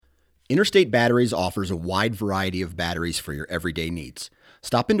Interstate Batteries offers a wide variety of batteries for your everyday needs.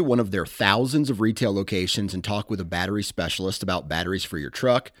 Stop into one of their thousands of retail locations and talk with a battery specialist about batteries for your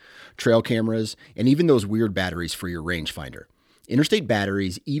truck, trail cameras, and even those weird batteries for your rangefinder. Interstate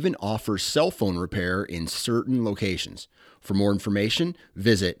Batteries even offers cell phone repair in certain locations. For more information,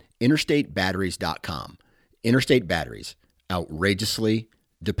 visit interstatebatteries.com. Interstate Batteries, outrageously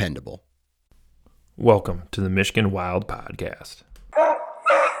dependable. Welcome to the Michigan Wild Podcast.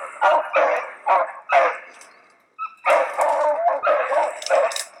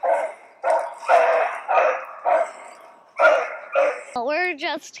 We're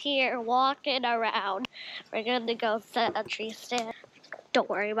just here walking around. We're going to go set a tree stand. Don't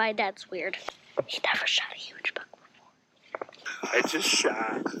worry, my dad's weird. He never shot a huge buck before. I just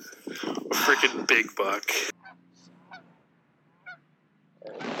shot a freaking big buck.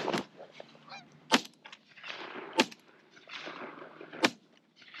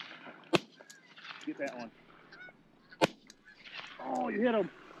 Get that one. Oh, you hit him.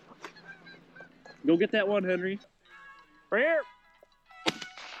 Go get that one, Henry. Right here.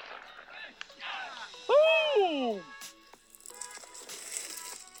 Boom!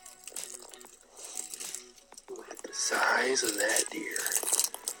 Look at the size of that deer.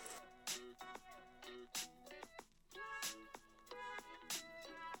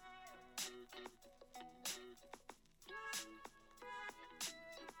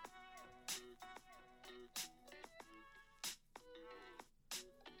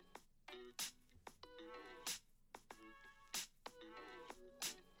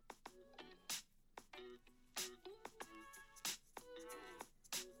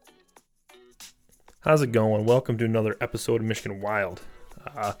 How's it going? Welcome to another episode of Michigan Wild.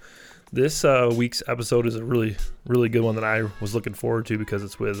 This week's episode is a really good one that I was looking forward to because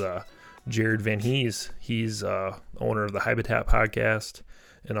it's with Jared Van Hees. He's owner of the Habitat podcast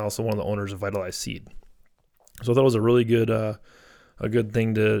and also one of the owners of Vitalize Seed. So I thought it was a really good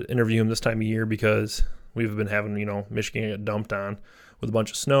thing to interview him this time of year because we've been having, Michigan get dumped on with a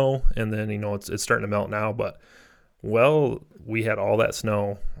bunch of snow, and then, it's starting to melt now, but we had all that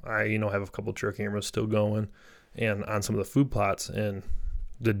snow. I, have a couple trail cameras still going and on some of the food plots, and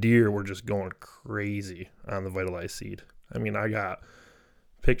the deer were just going crazy on the Vitalize Seed. I mean, I got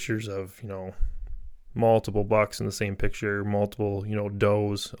pictures of, multiple bucks in the same picture, multiple,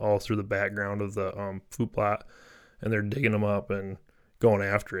 does all through the background of the food plot, and they're digging them up and going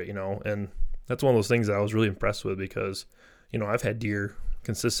after it, and that's one of those things that I was really impressed with because, I've had deer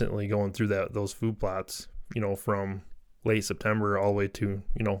consistently going through those food plots, from late September all the way to,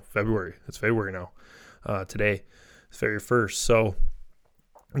 February. It's February now. Today, it's February 1st. So,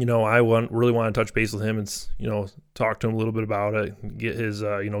 I really want to touch base with him and, talk to him a little bit about it, get his,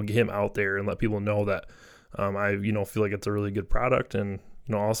 get him out there and let people know that I, feel like it's a really good product. And,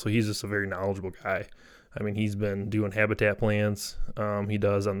 also he's just a very knowledgeable guy. I mean, he's been doing habitat plans. He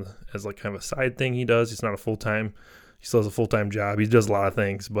does as like kind of a side thing he does. He's not a full-time, he still has a full-time job. He does a lot of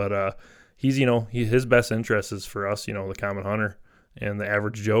things, but he's, his best interest is for us, the common hunter and the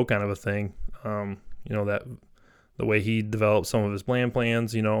average Joe kind of a thing. That the way he develops some of his land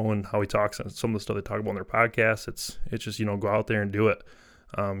plans, and how he talks, some of the stuff they talk about on their podcast, it's just, go out there and do it.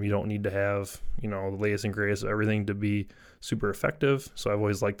 You don't need to have, the latest and greatest of everything to be super effective. So I've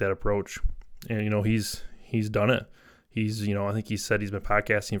always liked that approach. And, he's done it. He's, I think he said he's been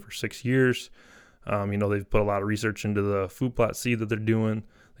podcasting for 6 years. They've put a lot of research into the food plot seed that they're doing.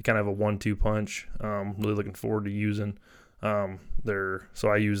 They kind of have a 1-2 punch. Really looking forward to using so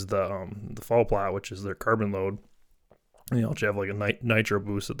I use the fall plot, which is their carbon load. And you have like a nitro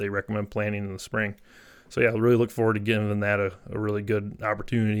boost that they recommend planting in the spring. So yeah, I really look forward to giving that a really good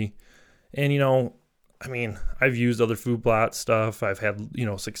opportunity. And I've used other food plot stuff. I've had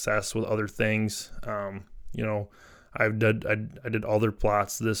success with other things. I did other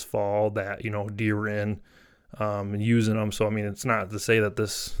plots this fall that deer were in and using them. So it's not to say that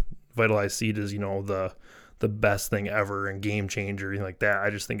this Vitalize Seed is the best thing ever and game changer or anything like that. I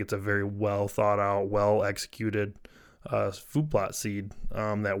just think it's a very well thought out, well executed food plot seed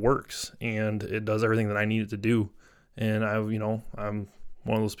that works, and it does everything that I need it to do. And I'm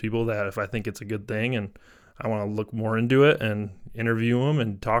one of those people that if I think it's a good thing and I want to look more into it and interview them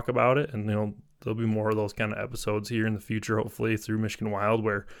and talk about it, and there'll be more of those kind of episodes here in the future, hopefully through Michigan Wild,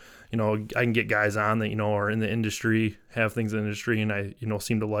 where I can get guys on that are in the industry, have things in the industry, and I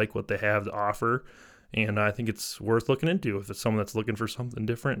seem to like what they have to offer. And I think it's worth looking into. If it's someone that's looking for something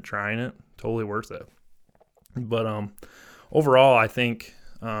different, trying it, totally worth it. But overall, I think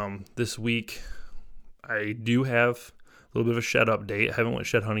this week I do have a little bit of a shed update. I haven't went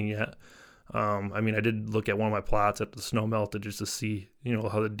shed hunting yet. I mean, I did look at one of my plots after the snow melted just to see,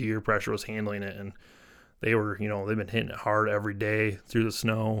 how the deer pressure was handling it. And they were, they've been hitting it hard every day through the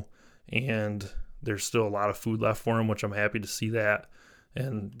snow. And there's still a lot of food left for them, which I'm happy to see that.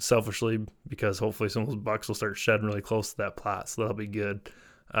 And selfishly, because hopefully some of those bucks will start shedding really close to that plot. So that'll be good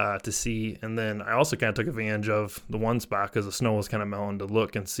to see. And then I also kind of took advantage of the one spot because the snow was kind of melting to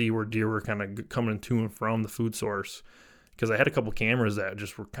look and see where deer were kind of coming to and from the food source. Because I had a couple cameras that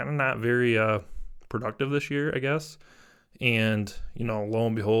just were kind of not very productive this year, I guess. And, lo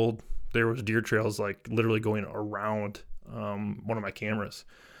and behold, there was deer trails like literally going around one of my cameras.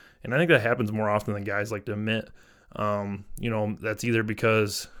 And I think that happens more often than guys like to admit. That's either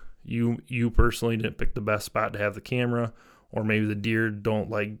because you personally didn't pick the best spot to have the camera, or maybe the deer don't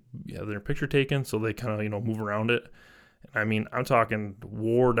like have their picture taken, so they kind of, move around it. I mean, I'm talking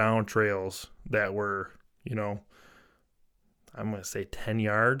wore down trails that were, I'm going to say 10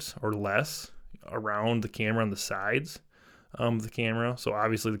 yards or less around the camera on the sides of the camera. So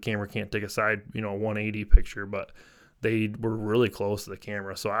obviously the camera can't take a side, 180 picture, but they were really close to the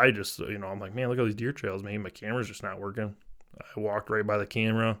camera. So I just, I'm like, man, look at these deer trails. Maybe my camera's just not working. I walked right by the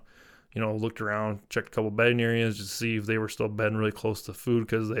camera, looked around, checked a couple bedding areas just to see if they were still bedding really close to food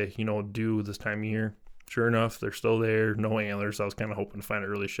because they, do this time of year. Sure enough, they're still there. No antlers. I was kind of hoping to find it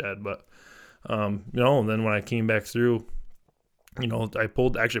really shed. But, and then when I came back through, I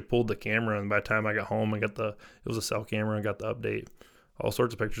pulled the camera, and by the time I got home, it was a cell camera. I got the update. All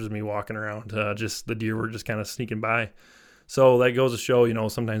sorts of pictures of me walking around. Just the deer were just kind of sneaking by. So that goes to show,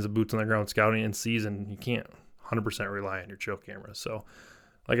 sometimes the boots on the ground scouting in season, you can't 100% rely on your trail camera. So,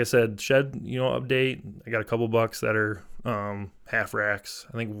 like I said, shed, update. I got a couple bucks that are half racks.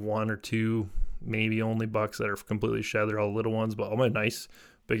 I think one or two, maybe only bucks that are completely shed. They're all little ones, but all my nice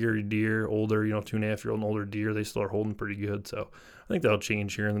bigger deer, older, 2.5-year-old and older deer, they still are holding pretty good. So I think that'll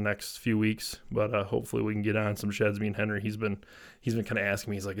change here in the next few weeks. But hopefully we can get on some sheds. Me and Henry, he's been kind of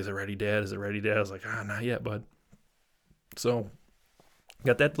asking me. He's like, "Is it ready, Dad? Is it ready, Dad?" I was like, "Not yet, bud." So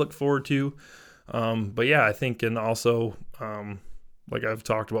got that to look forward to. But yeah, I think, and also like I've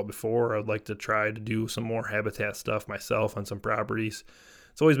talked about before, I'd like to try to do some more habitat stuff myself on some properties.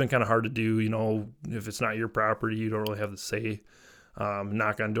 It's always been kind of hard to do. If it's not your property, you don't really have the say.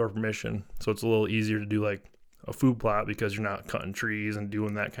 Knock on door permission. So it's a little easier to do like a food plot because you're not cutting trees and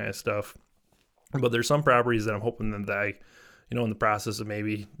doing that kind of stuff. But there's some properties that I'm hoping that I, in the process of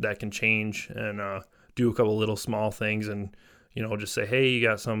maybe that can change and do a couple little small things and, just say, hey, you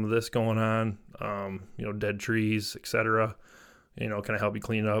got some of this going on, dead trees, etc. Can I help you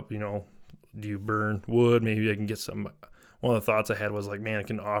clean up? Do you burn wood? Maybe I can get some. One of the thoughts I had was like, man, I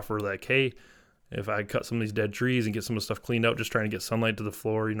can offer like, hey, if I cut some of these dead trees and get some of the stuff cleaned up, just trying to get sunlight to the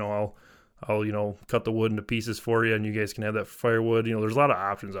floor, I'll cut the wood into pieces for you and you guys can have that firewood. There's a lot of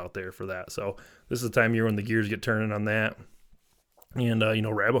options out there for that. So this is the time of year when the gears get turning on that. And,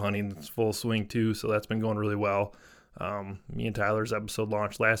 rabbit hunting is full swing too. So that's been going really well. Me and Tyler's episode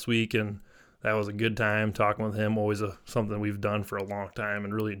launched last week and that was a good time talking with him. Always something we've done for a long time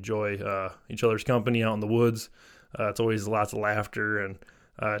and really enjoy each other's company out in the woods. It's always lots of laughter and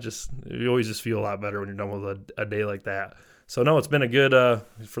you always just feel a lot better when you're done with a day like that. So no, it's been a good,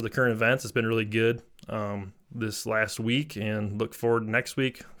 for the current events, it's been really good this last week and look forward to next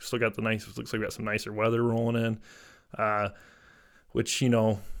week. Still got looks like we got some nicer weather rolling in, which,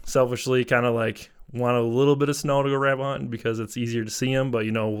 selfishly kind of like want a little bit of snow to go rabbit hunting because it's easier to see them. But,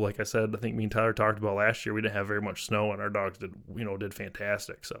 like I said, I think me and Tyler talked about last year, we didn't have very much snow and our dogs did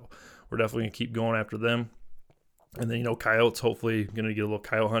fantastic. So we're definitely going to keep going after them. And then, coyotes, hopefully going to get a little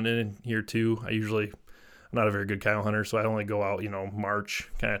coyote hunting in here too. I'm not a very good coyote hunter, so I only go out, March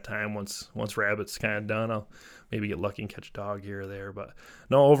kind of time. Once rabbit's kind of done, I'll maybe get lucky and catch a dog here or there. But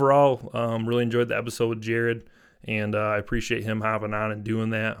no, overall, really enjoyed the episode with Jared. And I appreciate him hopping on and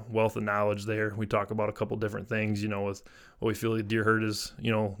doing that. Wealth of knowledge there. We talk about a couple different things, with what we feel the deer herd is,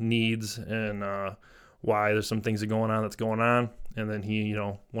 needs and why there's some things that's going on. And then he,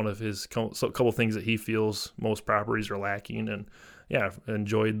 one of his couple things that he feels most properties are lacking. And yeah,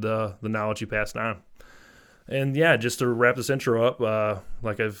 enjoyed the knowledge he passed on. And yeah, just to wrap this intro up,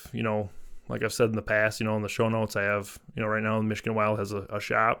 like I've said in the past, in the show notes, I have, right now Michigan Wild has a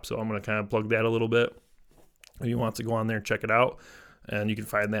shop. So I'm going to kind of plug that a little bit. If you want to go on there and check it out, and you can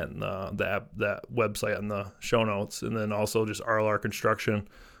find that in that website in the show notes. And then also just RLR Construction.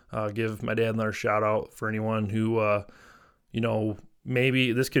 Give my dad another shout out for anyone who,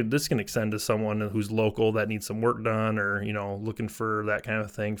 maybe this can extend to someone who's local that needs some work done or, looking for that kind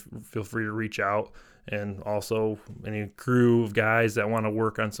of thing. Feel free to reach out. And also any crew of guys that want to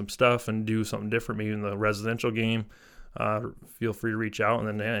work on some stuff and do something different, maybe in the residential game. feel free to reach out. And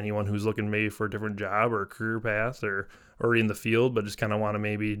then anyone who's looking maybe for a different job or a career path or already in the field but just kind of want to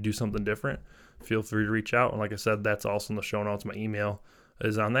maybe do something different, feel free to reach out. And like I said, that's also in the show notes. My email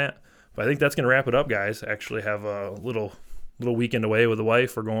is on that. But I think that's going to wrap it up, guys. Actually have a little weekend away with the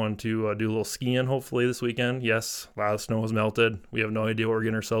wife. We're going to do a little skiing hopefully this weekend. Yes, a lot of snow has melted. We have no idea what we're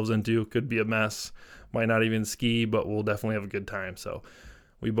getting ourselves into. Could be a mess. Might not even ski, but we'll definitely have a good time. So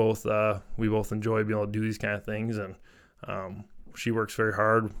we both enjoy being able to do these kind of things. And she works very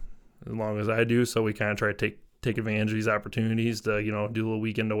hard as long as I do. So we kind of try to take advantage of these opportunities to, do a little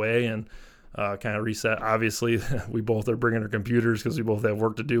weekend away and kind of reset. Obviously, we both are bringing our computers because we both have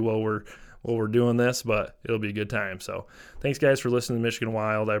work to do while we're doing this, but it'll be a good time. So thanks guys for listening to Michigan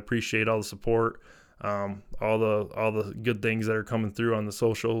Wild. I appreciate all the support, all the good things that are coming through on the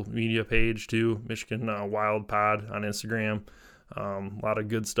social media page too. Michigan Wild Pod on Instagram. A lot of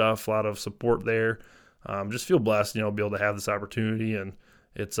good stuff, a lot of support there. Just feel blessed, be able to have this opportunity, and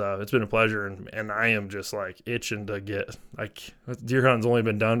it's been a pleasure, and I am just like itching to get, like, deer hunting's only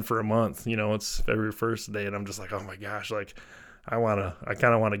been done for a month, it's February 1st today, and I'm just like, oh my gosh, like I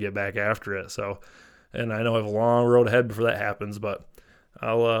kind of want to get back after it. So, and I know I have a long road ahead before that happens, but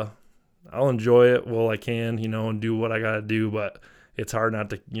I'll enjoy it while I can, and do what I got to do. But it's hard not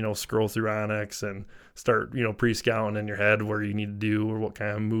to, scroll through Onyx and start, pre-scouting in your head where you need to do or what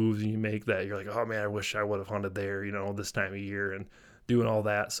kind of moves you make that you're like, oh man, I wish I would have hunted there, this time of year and doing all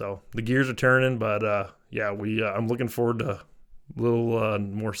that. So the gears are turning, but I'm looking forward to a little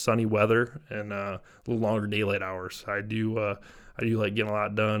more sunny weather and a little longer daylight hours. I do like getting a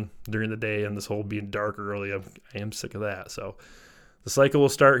lot done during the day, and this whole being dark early, I am sick of that. So the cycle will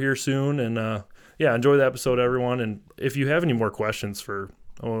start here soon, and enjoy the episode, everyone. And if you have any more questions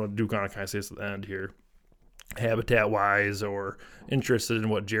I want to do kind of say this at the end here, habitat wise, or interested in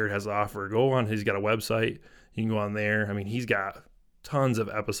what Jared has to offer, go on. He's got a website. You can go on there. I mean, he's got tons of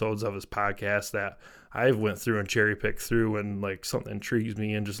episodes of his podcast that I've went through and cherry picked through, and like something intrigues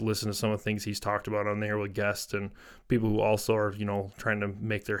me and just listen to some of the things he's talked about on there with guests and people who also are, trying to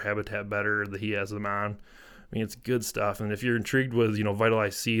make their habitat better, that he has them on. I mean, it's good stuff. And if you're intrigued with,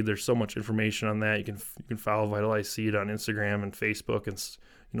 Vitalize Seed, there's so much information on that. You can follow Vitalize Seed on Instagram and Facebook and,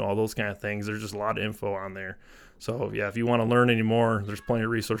 all those kind of things. There's just a lot of info on there. So yeah, if you want to learn any more, there's plenty of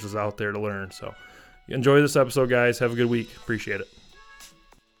resources out there to learn. So enjoy this episode, guys. Have a good week. Appreciate it.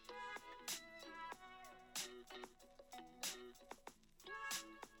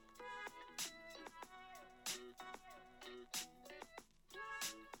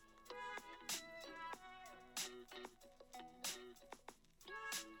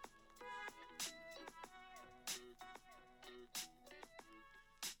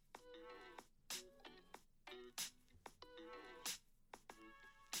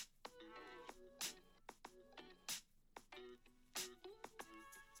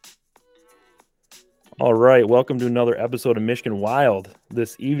 All right, welcome to another episode of Michigan Wild.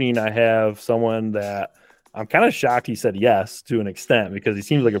 This evening I have someone that I'm kind of shocked he said yes to an extent, because he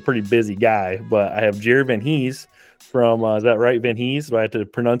seems like a pretty busy guy. But I have Jared Van Hees from, is that right, Van Hees? Do I have to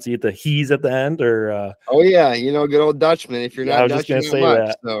pronunciate the he's at the end? Or Oh, yeah, good old Dutchman. If you're not I was Dutch, just you're going to not say much,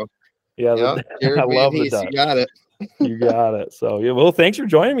 that. So. Yeah, I love the Dutch. You got it. You got it. So, yeah, well, thanks for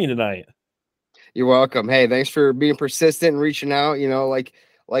joining me tonight. You're welcome. Hey, thanks for being persistent and reaching out.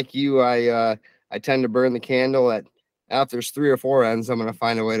 Like you, I tend to burn the candle at after there's 3 or 4 ends. I'm going to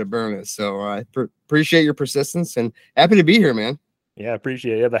find a way to burn it. So I appreciate your persistence and happy to be here, man. Yeah, I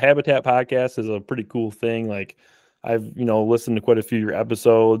appreciate it. Yeah, the Habitat podcast is a pretty cool thing. Like, I've, listened to quite a few of your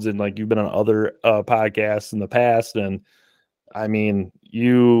episodes, and like you've been on other podcasts in the past. And I mean,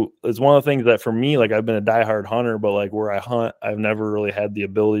 it's one of the things that for me, like I've been a diehard hunter, but like where I hunt, I've never really had the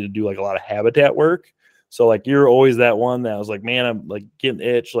ability to do like a lot of habitat work. So like you're always that one that I was like, man, I'm like getting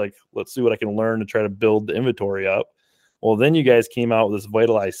itch. Like, let's see what I can learn to try to build the inventory up. Well, then you guys came out with this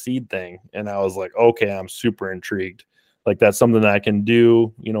Vitalize Seed thing, and I was like, okay, I'm super intrigued. Like that's something that I can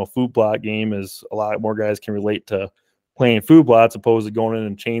do. Food plot game is a lot more guys can relate to playing food plots opposed to going in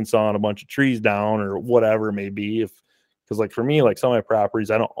and chainsawing a bunch of trees down or whatever it may be. Because like for me, like some of my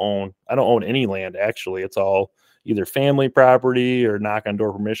properties, I don't own any land. Actually, it's all either family property or knock on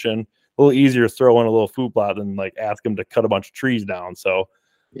door permission. A little easier to throw in a little food plot than like ask them to cut a bunch of trees down. So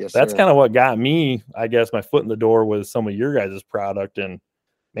yes, that's kind of what got me, I guess, my foot in the door with some of your guys' product. And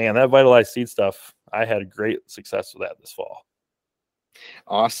man, that Vitalize Seed stuff, I had great success with that this fall.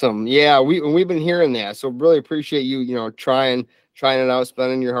 Awesome. Yeah, we've been hearing that. So really appreciate you, trying it out,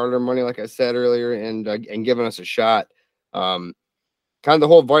 spending your hard-earned money, like I said earlier, and giving us a shot. Kind of the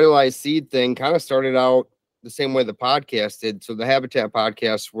whole Vitalize Seed thing kind of started out the same way the podcast did. So the Habitat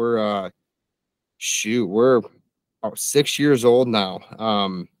podcast, we're about 6 years old now.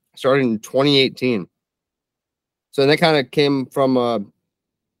 Started in 2018. So that kind of came from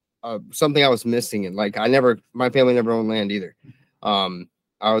something I was missing. And like my family never owned land either.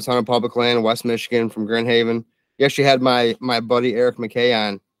 I was on public land in West Michigan from Grand Haven. You actually had my buddy Eric McKay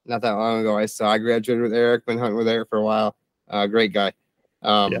on not that long ago. I graduated with Eric, been hunting with Eric for a while. Great guy.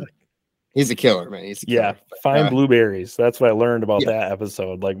 He's a killer, man. He's a killer. Find blueberries. That's what I learned about that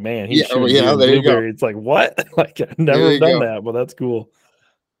episode. Like, man, he's shooting blueberries. It's like, what? Like, I've never done that, but that's cool.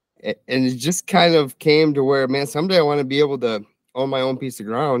 And it just kind of came to where, man, someday I want to be able to own my own piece of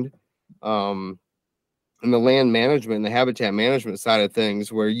ground. In the land management and the habitat management side of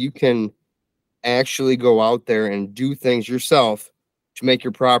things, where you can actually go out there and do things yourself to make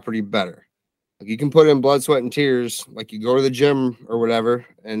your property better. Like, you can put in blood, sweat, and tears, like you go to the gym or whatever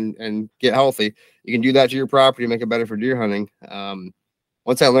and get healthy. You can do that to your property, make it better for deer hunting.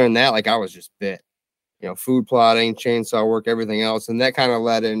 Once I learned that, like, I was just bit, food plotting, chainsaw work, everything else. And that kind of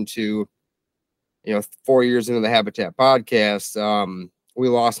led into, 4 years into the Habitat podcast. We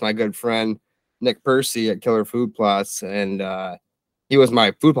lost my good friend, Nick Percy at Killer Food Plots. And he was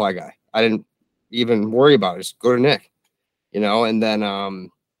my food plot guy. I didn't even worry about it. Just go to Nick, and then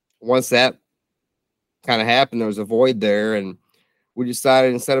once that kind of happened, there was a void there, and we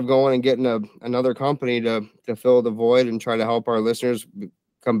decided, instead of going and getting another company to fill the void and try to help our listeners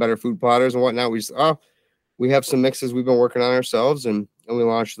become better food plotters and whatnot, we have some mixes we've been working on ourselves, and we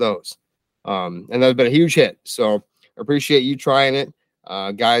launched those, and that's been a huge hit. So I appreciate you trying it.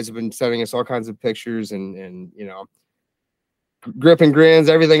 Guys have been sending us all kinds of pictures and grip and grins,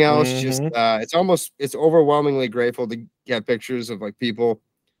 everything else. Just it's overwhelmingly grateful to get pictures of like people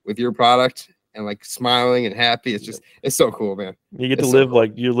with your product and like smiling and happy. It's so cool, man. You get to live cool.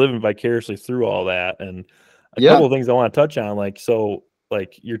 Like you're living vicariously through all that. And a couple of things I want to touch on, like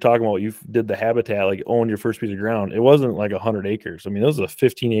you're talking about, you did the habitat, like owned your first piece of ground. It wasn't like 100 acres. I mean, it was a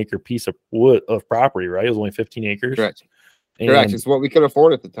 15-acre piece of property, right? It was only 15 acres. Correct. It's what we could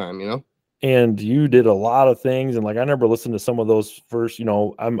afford at the time, And you did a lot of things. And like, I never listened to some of those first,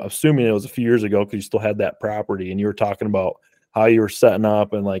 I'm assuming it was a few years ago because you still had that property and you were talking about how you were setting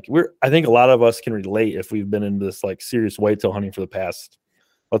up. And like, I think a lot of us can relate if we've been in this like serious whitetail hunting for the past,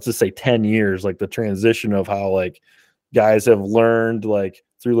 let's just say 10 years, like the transition of how like guys have learned, like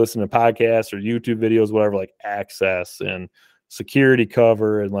through listening to podcasts or YouTube videos, whatever, like access and security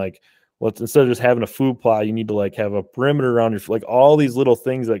cover. And like, instead of just having a food plot, you need to like have a perimeter around your, like all these little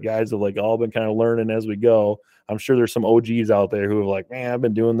things that guys have like all been kind of learning as we go. I'm sure there's some OGs out there who are like, man, I've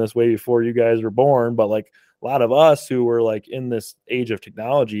been doing this way before you guys were born. But like a lot of us who were like in this age of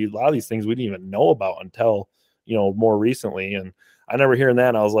technology, a lot of these things we didn't even know about until, more recently. And I remember hearing that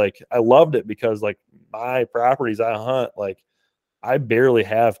and I was like, I loved it because like my properties I hunt, like I barely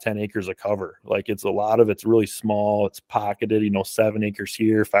have 10 acres of cover. Like it's a lot of it's really small. It's pocketed, 7 acres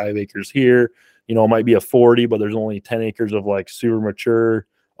here, 5 acres here. It might be a 40, but there's only 10 acres of like super mature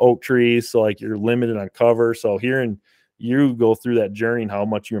oak trees. So like you're limited on cover. So hearing you go through that journey and how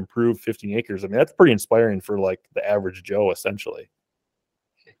much you improve 15 acres, I mean, that's pretty inspiring for like the average Joe, essentially.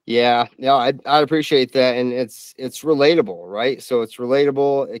 Yeah, I appreciate that. And it's relatable, right? So it's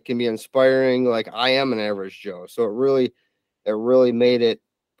relatable. It can be inspiring. Like I am an average Joe. So it really made it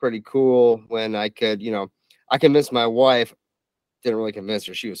pretty cool when I could, I convinced my wife, didn't really convince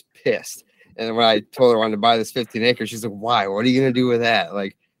her. She was pissed. And when I told her I wanted to buy this 15 acres, she's like, why? What are you going to do with that?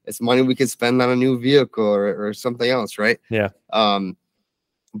 Like, it's money we could spend on a new vehicle or something else, right? Yeah.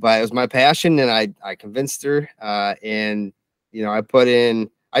 But it was my passion, and I convinced her. And,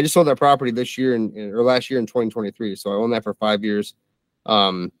 I just sold that property this year or last year in 2023. So I owned that for 5 years.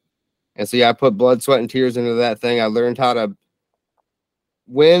 And so, I put blood, sweat, and tears into that thing. I learned how to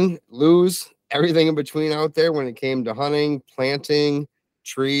win, lose, everything in between out there when it came to hunting, planting,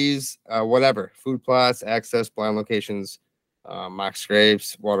 trees, whatever, food plots, access, blind locations, mock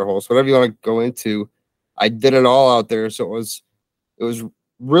scrapes, water holes, whatever you want to go into. I did it all out there. So it was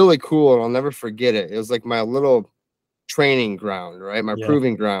really cool. And I'll never forget it. It was like my little training ground, right? My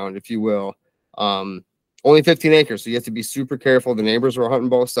proving ground, if you will. Only 15 acres. So you have to be super careful. The neighbors were hunting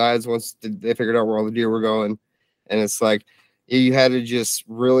both sides once they figured out where all the deer were going. And it's like, you had to just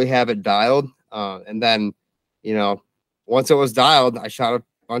really have it dialed. And then, once it was dialed, I shot a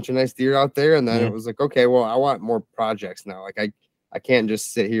bunch of nice deer out there. And then it was like, okay, well, I want more projects now. Like I can't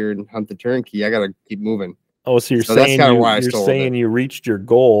just sit here and hunt the turnkey. I got to keep moving. Oh, so you're saying you reached your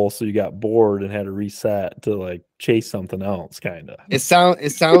goal, so you got bored and had to reset to like chase something else, kind of. It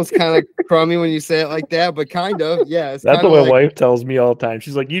sounds kind of crummy when you say it like that, but kind of, yeah. That's what my wife tells me all the time.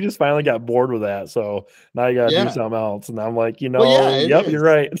 She's like, "You just finally got bored with that, so now you got to do something else." And I'm like, yep, you're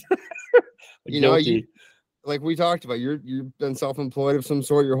right. You like we talked about, you've been self-employed of some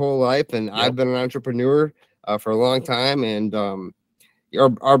sort your whole life, and Yep. I've been an entrepreneur for a long time, and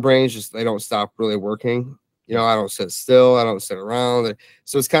our brains just, they don't stop really working. You know, I don't sit still, I don't sit around.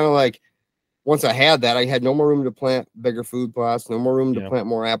 So it's kind of like, once I had that, I had no more room to plant bigger food plots, no more room to plant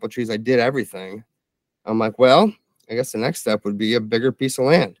more apple trees. I did everything. I'm like, well, I guess the next step would be a bigger piece of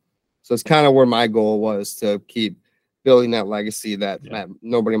land. So it's kind of where my goal was, to keep building that legacy that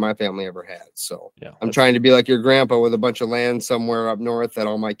nobody in my family ever had. So I'm trying to be like your grandpa with a bunch of land somewhere up north that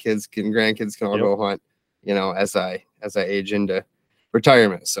all my kids and grandkids can all go hunt, you know, as I age into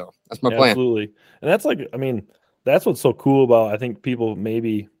retirement. So that's my plan. Absolutely. And that's like, I mean, that's what's so cool about, I think people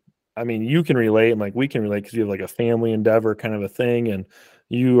maybe, I mean, you can relate, and like we can relate because you have like a family endeavor kind of a thing, and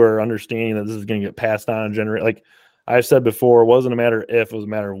you are understanding that this is going to get passed on and generate. Like I've said before, it wasn't a matter if, it was a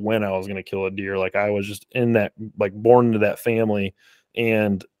matter of when I was going to kill a deer. Like I was just in that, like born into that family,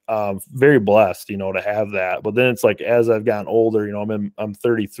 and very blessed, you know, to have that. But then it's like, as I've gotten older, you know, I'm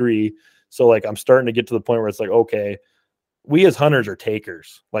 33. So like, I'm starting to get to the point where it's like, okay, we as hunters are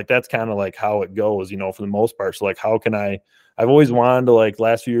takers. Like that's kind of like how it goes, you know, for the most part. So like, how can I've always wanted to, like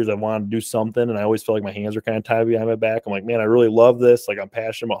last few years, I wanted to do something, and I always feel like my hands are kind of tied behind my back. I'm like, man, I really love this. Like I'm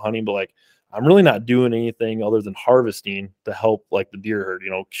passionate about hunting, but like, I'm really not doing anything other than harvesting to help like the deer herd,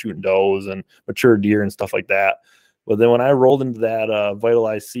 you know, shooting does and mature deer and stuff like that. But then when I rolled into that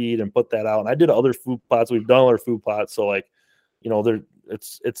Vitalize seed and put that out, and I did other food plots, we've done other food plots. So like, you know,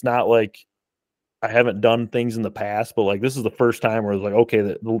 it's not like I haven't done things in the past, but like this is the first time where it's like, okay,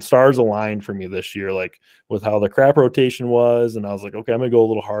 the stars aligned for me this year, like with how the crop rotation was. And I was like, okay, I'm gonna go a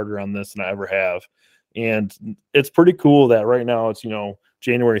little harder on this than I ever have. And it's pretty cool that right now it's, you know,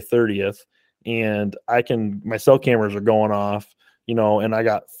 January 30th, and my cell cameras are going off, you know, and I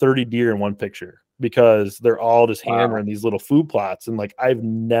got 30 deer in one picture because they're all just hammering these little food plots. And like, I've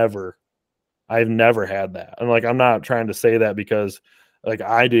never had that. And like, I'm not trying to say that because like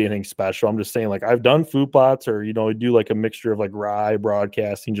I did anything special. I'm just saying, like, I've done food plots, or, you know, do like a mixture of like rye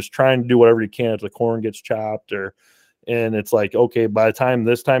broadcasting, just trying to do whatever you can if the corn gets chopped, and it's like, okay, by the time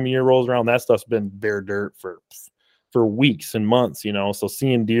this time of year rolls around, that stuff's been bare dirt for weeks and months, you know? So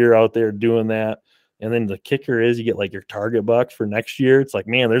seeing deer out there doing that. And then the kicker is you get like your target bucks for next year. It's like,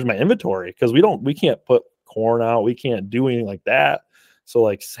 man, there's my inventory. Cause we can't put corn out. We can't do anything like that. So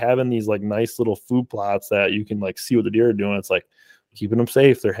like having these like nice little food plots that you can like see what the deer are doing. It's like, keeping them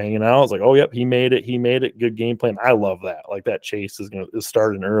safe. They're hanging out. It's like, oh, yep, he made it. Good game plan. I love that. Like that chase is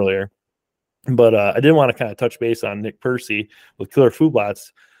starting earlier. But I did want to kind of touch base on Nick Percy with Killer Food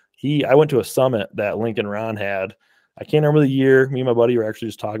Plots. I went to a summit that Lincoln Ron had. I can't remember the year. Me and my buddy were actually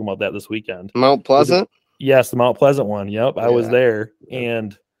just talking about that this weekend. Mount Pleasant? Yes, the Mount Pleasant one. Yep, I was there.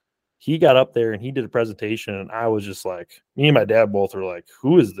 And he got up there and he did a presentation, and I was just like, me and my dad both were like,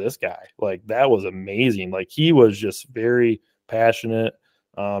 who is this guy? Like, that was amazing. Like, he was just very passionate,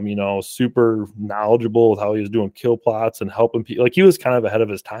 you know, super knowledgeable with how he was doing kill plots and helping people. Like, he was kind of ahead of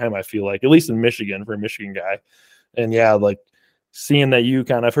his time, I feel like, at least in Michigan, for a Michigan guy. And yeah, like seeing that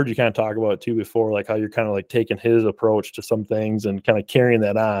I've heard you kind of talk about it too before, like how you're kind of like taking his approach to some things and kind of carrying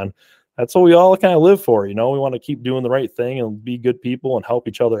that on. That's what we all kind of live for, you know. We want to keep doing the right thing and be good people and help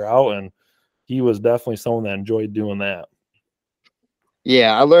each other out. And he was definitely someone that enjoyed doing that.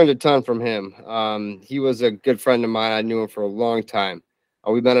 Yeah, I learned a ton from him. He was a good friend of mine. I knew him for a long time.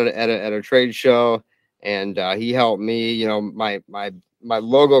 We met at a trade show, and he helped me. You know, my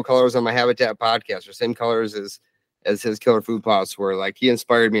logo colors on my Habitat podcast are same colors as his Killer Food Plots were. Like, he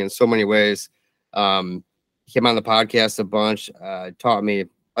inspired me in so many ways. He came on the podcast a bunch, taught me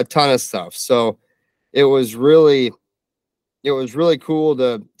a ton of stuff. So it was really cool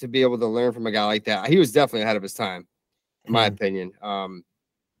to be able to learn from a guy like that. He was definitely ahead of his time, in my opinion.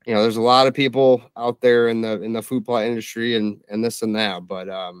 You know, there's a lot of people out there in the food plot industry and this and that, but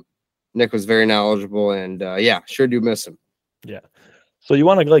Nick was very knowledgeable, and yeah, sure do miss him. Yeah. So you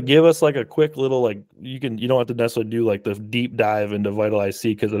want to like give us like a quick little, like, you don't have to necessarily do like the deep dive into Vitalize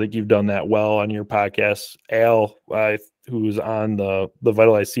Seed, because I think you've done that well on your podcast. Al, who's on the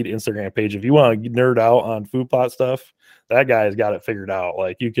Vitalize Seed Instagram page, if you want to nerd out on food plot stuff, that guy has got it figured out.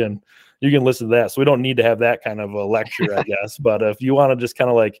 Like, you can listen to that. So we don't need to have that kind of a lecture, I guess. But if you want to just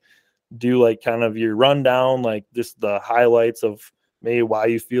kind of like do like kind of your rundown, like just the highlights of maybe why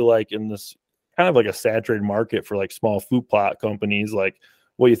you feel like in this kind of like a saturated market for like small food plot companies, like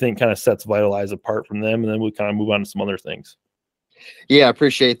what you think kind of sets Vitalize apart from them, and then we'll kind of move on to some other things. Yeah, I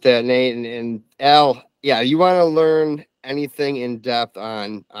appreciate that, Nate. And Al, yeah, you want to learn anything in depth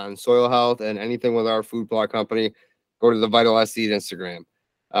on soil health and anything with our food plot company, go to the Vitalize Seed Instagram.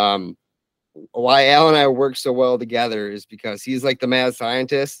 Why Al and I work so well together is because he's like the mad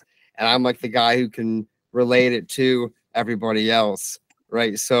scientist, and I'm like the guy who can relate it to everybody else,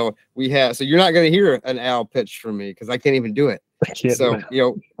 right? So you're not going to hear an Al pitch from me because I can't even do it. I can't So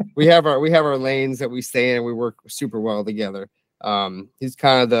do it. we have our lanes that we stay in, and we work super well together. He's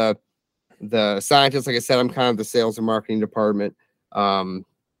kind of the scientist, like I said. I'm kind of the sales and marketing department,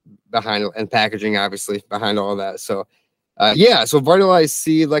 behind, and packaging, obviously, behind all that. So so Vitalize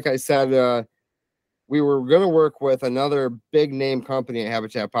Seed, like I said, we were going to work with another big name company at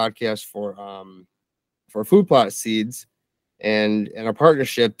Habitat Podcast for food plot seeds and a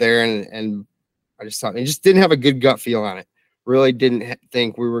partnership there. And I just thought, it just didn't have a good gut feel on it. Really didn't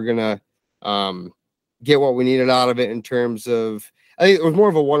think we were going to get what we needed out of it in terms of, I think it was more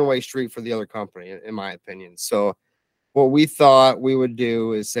of a one-way street for the other company, in my opinion. So what we thought we would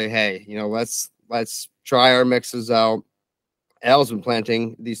do is say, hey, let's try our mixes out. Al's been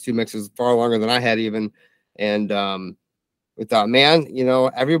planting these 2 mixes far longer than I had even. And we thought, man,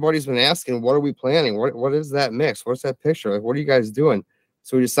 everybody's been asking, what are we planting? What is that mix? What's that picture? Like, what are you guys doing?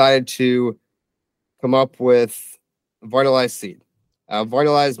 So we decided to come up with Vitalize Seed.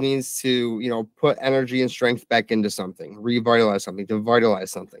 Vitalize means to, put energy and strength back into something, revitalize something, to vitalize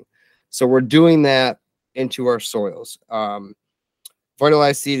something. So we're doing that into our soils.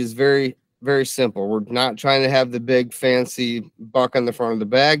 Vitalize Seed is very, very simple. We're not trying to have the big fancy buck on the front of the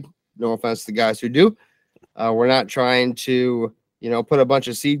bag. No offense to the guys who do. We're not trying to, put a bunch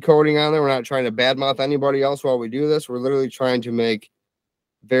of seed coating on there. We're not trying to badmouth anybody else while we do this. We're literally trying to make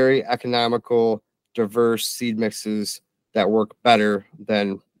very economical, diverse seed mixes that work better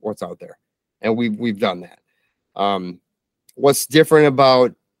than what's out there. And we've done that. What's different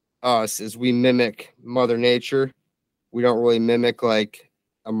about us is we mimic Mother Nature. We don't really mimic like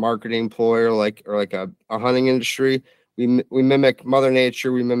a marketing ploy or like a hunting industry. We mimic Mother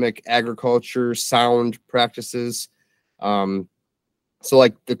Nature. We mimic agriculture, sound practices. So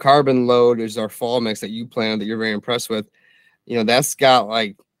like the carbon load is our fall mix that you planted that you're very impressed with. That's got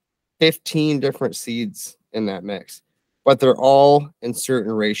like 15 different seeds in that mix, but they're all in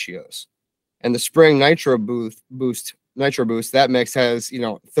certain ratios. And the spring Nitro Boost, that mix has,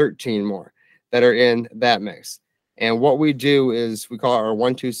 13 more that are in that mix. And what we do is we call it our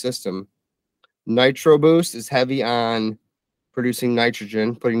 1-2 system. Nitro Boost is heavy on producing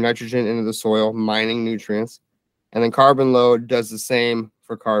nitrogen, putting nitrogen into the soil, mining nutrients. And then Carbon Load does the same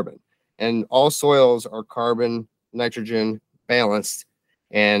for carbon. And all soils are carbon, nitrogen balanced.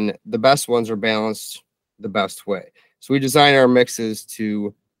 And the best ones are balanced the best way. So we design our mixes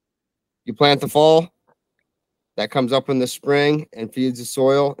to, you plant the fall, that comes up in the spring and feeds the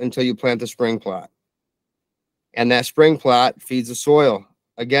soil until you plant the spring plot. And that spring plot feeds the soil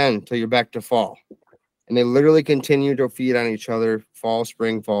again until you're back to fall. And they literally continue to feed on each other, fall,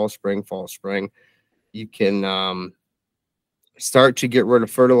 spring, fall, spring, fall, spring. You can start to get rid of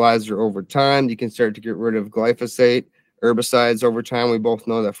fertilizer over time. You can start to get rid of glyphosate, herbicides over time. We both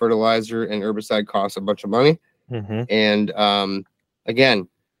know that fertilizer and herbicide costs a bunch of money. Mm-hmm. And again,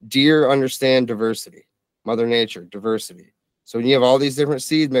 deer understand diversity, Mother Nature, diversity. So when you have all these different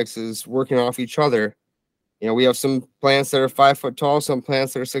seed mixes working off each other, we have some plants that are 5 foot tall, some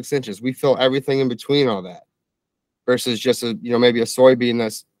plants that are 6 inches. We fill everything in between all that versus just maybe a soybean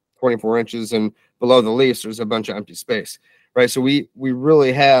that's 24 inches and below the leaves, there's a bunch of empty space, right? So we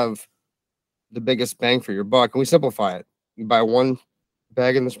really have the biggest bang for your buck, and we simplify it. You buy 1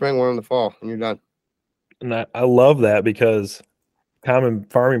 bag in the spring, 1 in the fall, and you're done. And I love that because common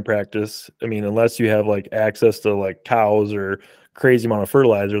farming practice, unless you have like access to like cows or crazy amount of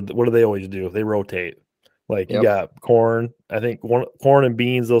fertilizer, what do they always do? They rotate. Like you got corn, I think corn and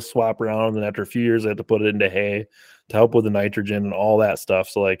beans, they'll swap around. And then after a few years, they have to put it into hay to help with the nitrogen and all that stuff.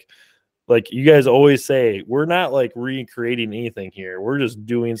 So like you guys always say, we're not like recreating anything here. We're just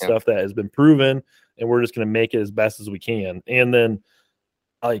doing stuff that has been proven, and we're just going to make it as best as we can. And then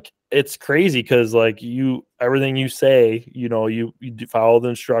like, it's crazy because like everything you say, you follow the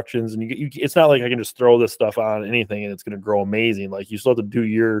instructions, and it's not like I can just throw this stuff on anything and it's going to grow amazing. Like you still have to do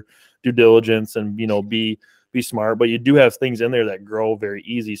your due diligence and, be smart, but you do have things in there that grow very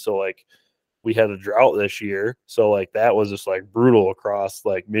easy. So like we had a drought this year. So like that was just like brutal across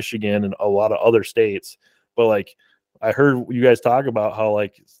like Michigan and a lot of other states. But like I heard you guys talk about how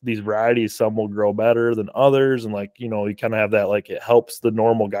like these varieties, some will grow better than others. And like, you kind of have that, like it helps the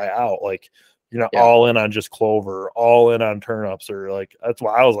normal guy out. Like you're not all in on just clover, all in on turnips, or like, that's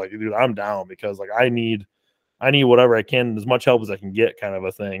why I was like, dude, I'm down because like I need whatever I can, as much help as I can get, kind of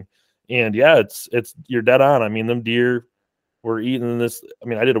a thing. And yeah, it's you're dead on. Them deer were eating this.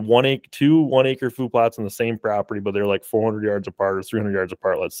 I did two 1 acre food plots on the same property, but they're like 400 yards apart or 300 yards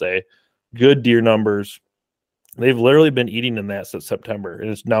apart, let's say. Good deer numbers. they've literally been eating in that since September, and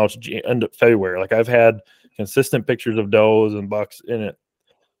it's end of February. Like I've had consistent pictures of does and bucks in it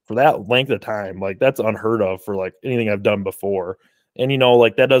for that length of time. Like that's unheard of for like anything I've done before. And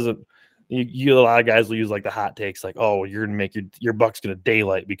like that doesn't, you a lot of guys will use like the hot takes, like, oh, you're gonna make your buck's gonna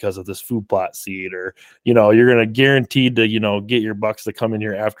daylight because of this food plot seed, or you're gonna guaranteed to get your bucks to come in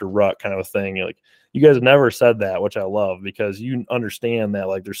here after rut kind of a thing. Like you guys never said that, which I love, because you understand that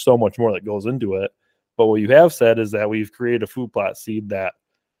like there's so much more that goes into it. But what you have said is that we've created a food plot seed that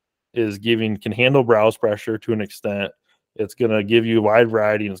can handle browse pressure to an extent. It's gonna give you a wide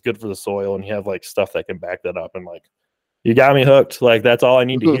variety, and it's good for the soil, and you have like stuff that can back that up. And like, you got me hooked. Like that's all I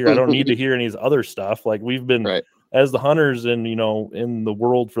need to hear. I don't need to hear any of this other stuff. Like we've been as the hunters and in the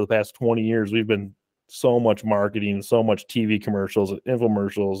world for the past 20 years, we've been so much marketing, so much TV commercials and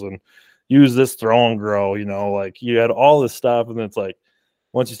infomercials, and use this throw and grow. Like you had all this stuff, and then it's like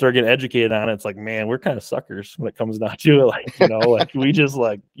once you start getting educated on it, it's like, man, we're kind of suckers when it comes down to it. Like like we just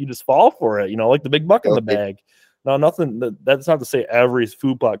you just fall for it. Like the big buck in the bag. Now, that's not to say every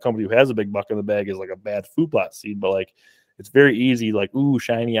food plot company who has a big buck in the bag is like a bad food plot seed, but like it's very easy, like, ooh,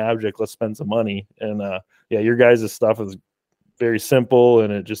 shiny object, let's spend some money. And your guys' stuff is very simple,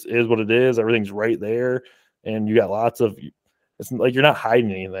 and it just is what it is. Everything's right there, and you got lots of, it's like you're not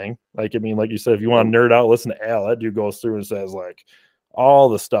hiding anything. Like, I mean, like you said, if you want to nerd out, listen to Al. That dude goes through and says like all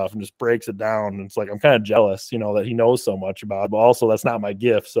the stuff and just breaks it down. And it's like, I'm kind of jealous, that he knows so much about it, but also that's not my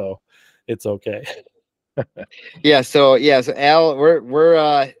gift, so it's okay. So Al,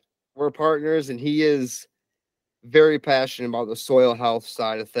 we're partners, and he is very passionate about the soil health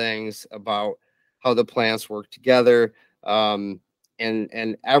side of things, about how the plants work together, and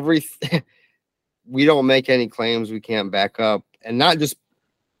everything. We don't make any claims we can't back up, and not just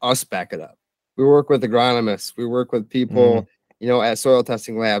us back it up. We work with agronomists, we work with people at soil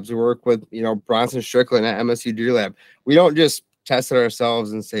testing labs, we work with Bronson Strickland at MSU Deer Lab. We don't just test it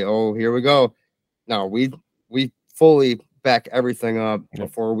ourselves and say, oh, here we go. No, we fully back everything up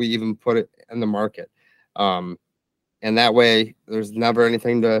before we even put it in the market. And that way there's never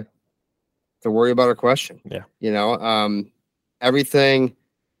anything to worry about or question. Everything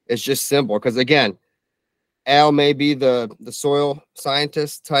is just simple, because again, Al may be the soil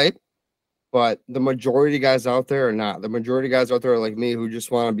scientist type, but the majority of guys out there are not. The majority of guys out there are like me, who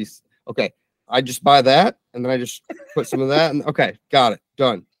just want to be, okay, I just buy that, and then I just put some of that, and okay, got it,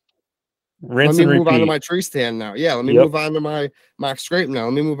 done. Rinse Let me and move on to repeat. my tree stand now. Yeah, let me move on to my mock scrape now.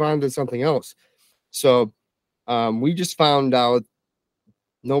 Let me move on to something else. So we just found out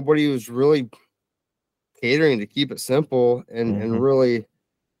nobody was really catering to keep it simple and really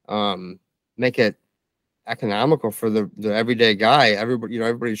make it economical for the everyday guy.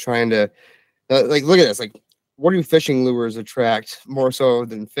 Everybody's trying to like, look at this. Like, what do fishing lures attract more so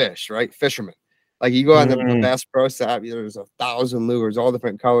than fish, right? Fishermen. Like, you go on the Bass Pro Shop, there's 1,000 lures, all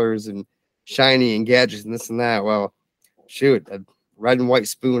different colors and shiny and gadgets and this and that. Well, shoot, a red and white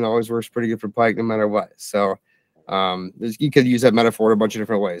spoon always works pretty good for pike no matter what. So you could use that metaphor in a bunch of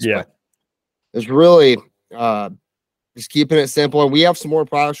different ways. Yeah. But there's really just keeping it simple. And we have some more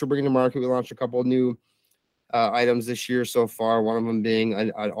products we're bringing to market. We launched a couple of new items this year so far, one of them being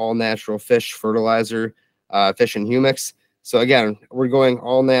an all natural fish fertilizer, fish and humics. So again, we're going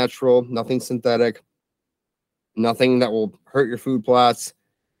all natural, nothing synthetic, nothing that will hurt your food plots,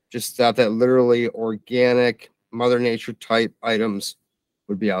 just stuff that literally organic, Mother Nature type items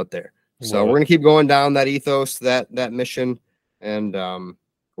would be out there. So we're going to keep going down that ethos, that mission. And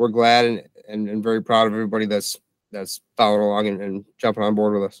we're glad and very proud of everybody that's following along and jumping on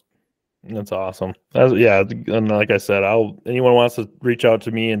board with us. That's awesome. And like I said, anyone wants to reach out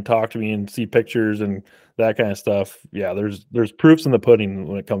to me and talk to me and see pictures and that kind of stuff. Yeah, there's proofs in the pudding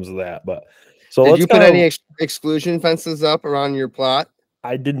when it comes to that. But so did you put any exclusion fences up around your plot?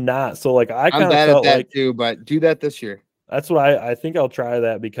 I did not. So like I'm bad at that too, but do that this year. That's what I think I'll try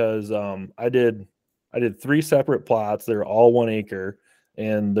that, because I did 3 separate plots. They're all 1 acre,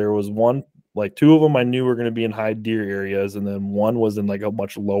 and there was one, like 2 of them I knew were going to be in high deer areas, and then one was in like a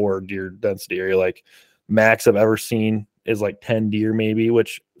much lower deer density area. Like max I've ever seen is like 10 deer maybe,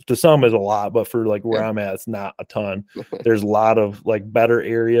 which to some is a lot, but for like where I'm at, it's not a ton. There's a lot of like better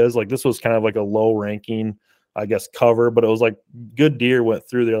areas. Like this was kind of like a low ranking, I guess, cover, but it was like good deer went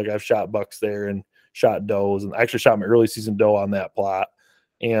through there. Like I've shot bucks there and shot does, and I actually shot my early season doe on that plot.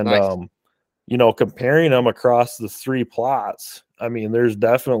 And nice. Comparing them across the 3 plots, I mean, there's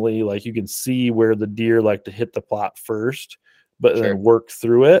definitely like you can see where the deer like to hit the plot first, but then work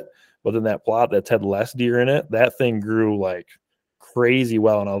through it. But then that plot that's had less deer in it, that thing grew like crazy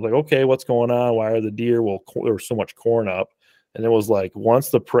well. And I was like, okay, what's going on? Why are the deer? Well, there was so much corn up. And it was like once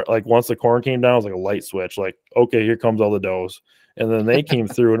the corn came down, it was like a light switch. Like, okay, here comes all the does. And then they came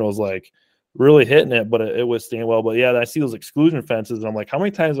through, and it was like really hitting it, but it was staying well. But yeah, I see those exclusion fences, and I'm like, how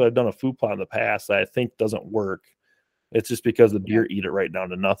many times have I done a food plot in the past that I think doesn't work? It's just because the deer eat it right down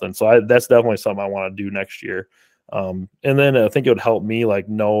to nothing. So that's definitely something I want to do next year. And then I think it would help me like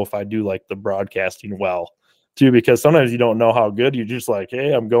know if I do like the broadcasting well too, because sometimes you don't know how good. You're just like,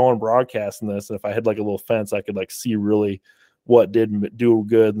 hey, I'm going broadcasting this. And if I had like a little fence, I could like see really what did do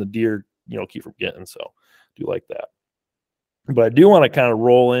good, and the deer, keep from getting. So do like that. But I do want to kind of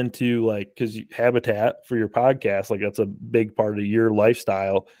roll into like, because habitat for your podcast, like that's a big part of your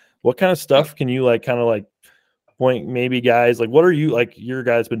lifestyle. What kind of stuff can you like kind of like point maybe guys, like what are you, like your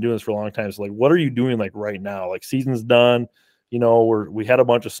guys been doing this for a long time, so like what are you doing like right now? Like season's done, we had a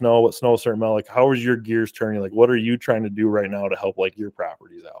bunch of snow, but snow starting to melt. Like how is your gears turning? Like what are you trying to do right now to help like your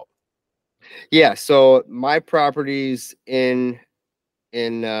properties out? Yeah, so my properties in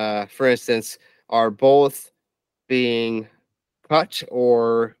for instance are both being cut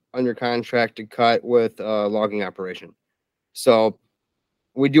or under contract to cut with a logging operation. So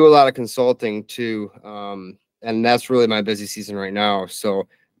we do a lot of consulting too, and that's really my busy season right now. So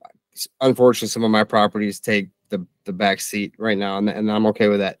unfortunately, some of my properties take the back seat right now, and I'm okay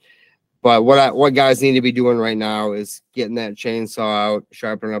with that. But what guys need to be doing right now is getting that chainsaw out,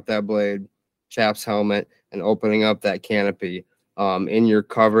 sharpening up that blade, chaps helmet, and opening up that canopy in your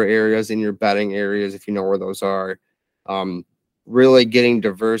cover areas, in your bedding areas, if you know where those are. Really getting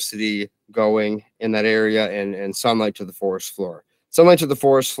diversity going in that area, and sunlight to the forest floor. Sunlight to the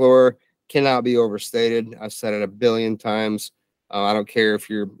forest floor cannot be overstated. I've said it a billion times. I don't care if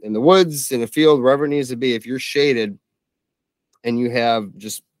you're in the woods, in a field, wherever it needs to be. If you're shaded and you have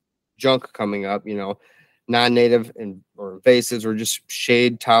just junk coming up, non-native or invasives or just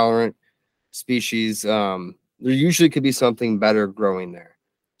shade tolerant species, there usually could be something better growing there.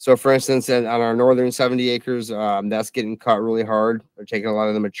 So for instance, on our northern 70 acres, that's getting cut really hard. They're taking a lot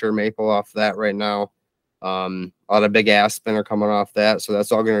of the mature maple off that right now. A lot of big aspen are coming off that. So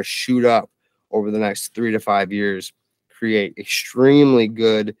that's all going to shoot up over the next 3 to 5 years, create extremely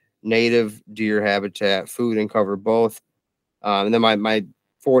good native deer habitat, food and cover both. And then I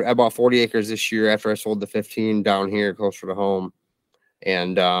bought 40 acres this year after I sold the 15 down here closer to home.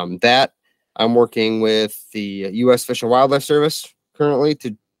 And that I'm working with the U.S. Fish and Wildlife Service currently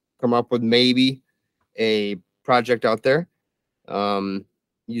to come up with maybe a project out there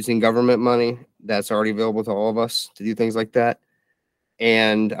using government money that's already available to all of us to do things like that.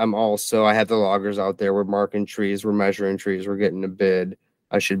 And I have the loggers out there. We're marking trees. We're measuring trees. We're getting a bid.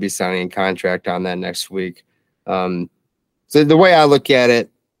 I should be signing a contract on that next week. So the way I look at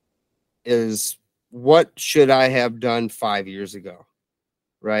it is, what should I have done 5 years ago?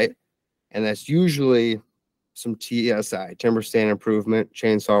 Right. And that's usually some TSI, timber stand improvement,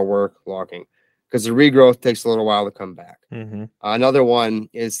 chainsaw work, logging, because the regrowth takes a little while to come back. Mm-hmm. Another one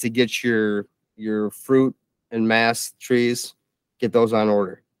is to get your fruit and mass trees, get those on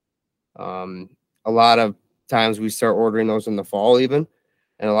order. A lot of times we start ordering those in the fall even,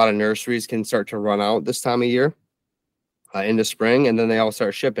 and a lot of nurseries can start to run out this time of year into spring, and then they all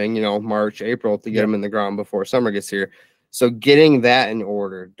start shipping, March, April to get them in the ground before summer gets here. So getting that in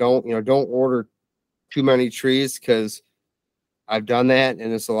order. Don't order too many trees, because I've done that,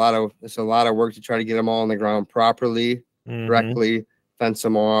 and it's a lot of work to try to get them all on the ground properly, correctly, fence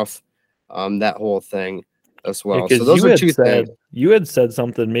them off, that whole thing as well. So those are two things. You had said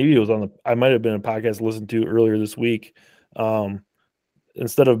something, maybe it was I might have been a podcast I listened to earlier this week.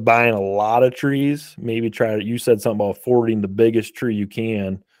 Instead of buying a lot of trees, maybe you said something about affording the biggest tree you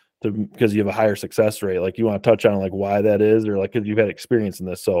can because you have a higher success rate. Like, you want to touch on like why that is, or like, because you've had experience in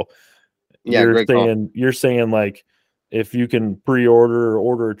this. So yeah, you're saying like, if you can pre-order or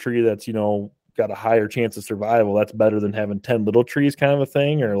order a tree that's, got a higher chance of survival, that's better than having 10 little trees, kind of a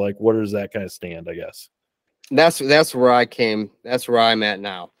thing? Or like, where does that kind of stand, I guess? That's where I came. That's where I'm at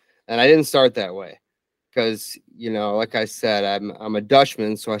now. And I didn't start that way, because, like I said, I'm a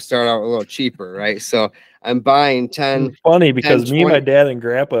Dutchman, so I start out a little cheaper, right? So I'm buying 10. It's funny because 10, me and my dad and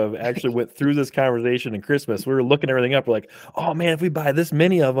grandpa actually went through this conversation in Christmas. We were looking everything up. We're like, oh man, if we buy this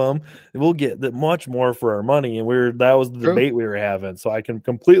many of them, we'll get that much more for our money. And that was the debate we were having. So I can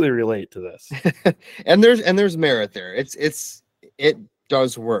completely relate to this. and there's merit there. It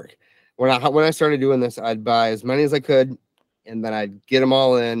does work. When I started doing this, I'd buy as many as I could, and then I'd get them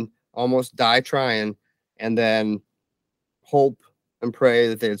all in, almost die trying, and then hope and pray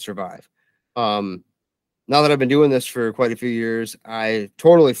that they'd survive. Now that I've been doing this for quite a few years, I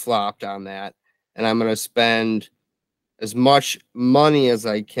totally flopped on that, and I'm going to spend as much money as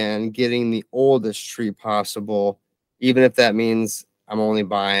I can getting the oldest tree possible even if that means I'm only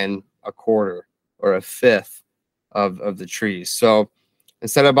buying a quarter or a fifth of the trees. So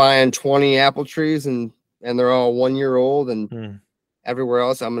instead of buying 20 apple trees and they're all 1 year old and everywhere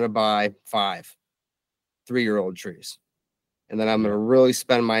else, I'm going to buy 5 3-year-old trees. And then I'm going to really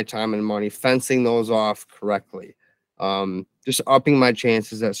spend my time and money fencing those off correctly. Just upping my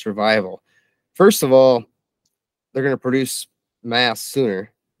chances at survival. First of all, they're going to produce mass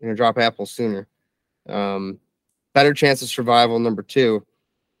sooner. They're going to drop apples sooner. Better chance of survival, number 2.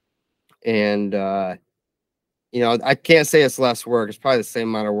 And, I can't say it's less work. It's probably the same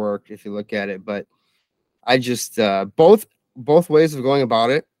amount of work if you look at it. But I just, both ways of going about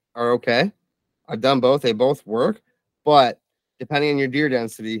it are okay. I've done both. They both work. But depending on your deer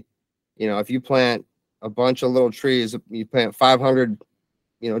density, if you plant a bunch of little trees, you plant 500,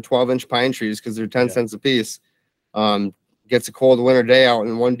 12-inch pine trees because they're 10 cents a piece. Gets a cold winter day out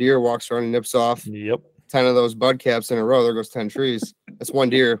and one deer walks around and nips off 10 of those bud caps in a row. There goes 10 trees. That's one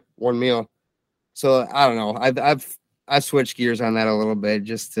deer, one meal. So I don't know. I've switched gears on that a little bit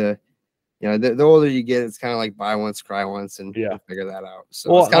just to, the older you get, it's kind of like buy once, cry once, and figure that out.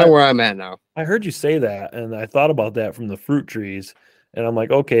 So it's kind of where I'm at now. I heard you say that, and I thought about that from the fruit trees, and I'm like,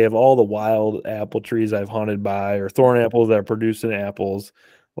 okay, of all the wild apple trees I've hunted by, or thorn apples that are producing apples,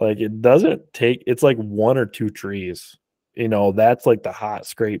 like it's like 1 or 2 trees. That's like the hot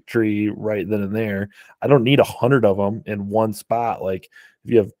scrape tree right then and there. I don't need 100 of them in one spot. Like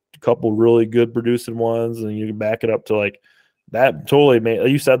if you have a couple really good producing ones, and you can back it up to like that, totally made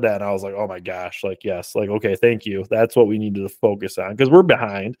you said that, and I was like, oh my gosh, like yes, like okay, thank you. That's what we needed to focus on because we're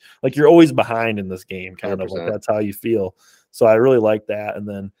behind. Like you're always behind in this game, kind 100%. Of like that's how you feel. So I really like that. And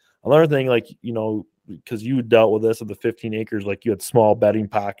then another thing, like because you dealt with this at the 15 acres, like you had small bedding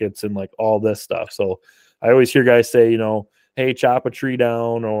pockets and like all this stuff. So I always hear guys say, hey, chop a tree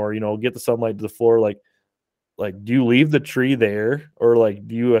down or, get the sunlight to the floor. Like, do you leave the tree there or like,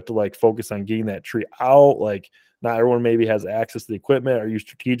 do you have to like focus on getting that tree out? Like not everyone maybe has access to the equipment. Are you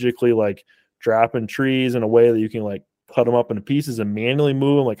strategically like dropping trees in a way that you can like cut them up into pieces and manually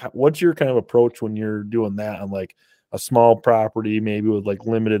move them? Like what's your kind of approach when you're doing that on like a small property, maybe with like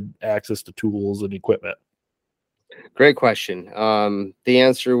limited access to tools and equipment? Great question. The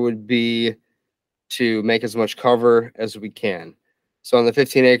answer would be to make as much cover as we can. So on the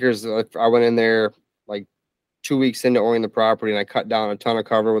 15 acres, I went in there like 2 weeks into owning the property and I cut down a ton of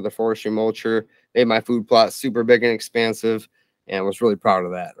cover with a forestry mulcher, made my food plot super big and expansive, and was really proud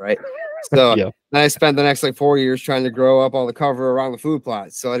of that. Right. So then I spent the next like 4 years trying to grow up all the cover around the food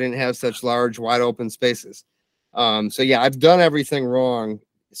plot. So I didn't have such large, wide open spaces. So yeah, I've done everything wrong.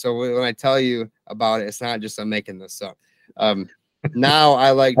 So when I tell you about it, it's not just I'm making this up. Now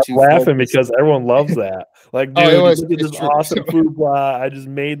I like to laughing because everyone loves that. Like, dude, look at this awesome food plot. I just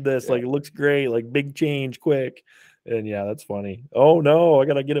made this. Like, it looks great. Like, big change, quick. And yeah, that's funny. Oh no, I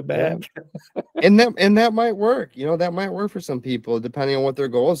gotta get it back. and that might work. That might work for some people depending on what their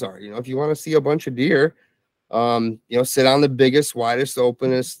goals are. If you want to see a bunch of deer, sit on the biggest, widest,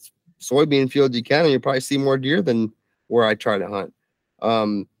 openest soybean field you can, and you'll probably see more deer than where I try to hunt.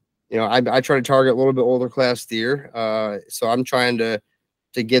 I try to target a little bit older class deer. So I'm trying to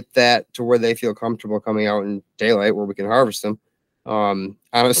get that to where they feel comfortable coming out in daylight where we can harvest them on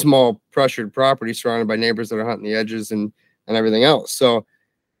a small pressured property surrounded by neighbors that are hunting the edges and everything else. So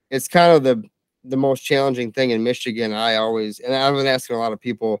it's kind of the most challenging thing in Michigan. And I've been asking a lot of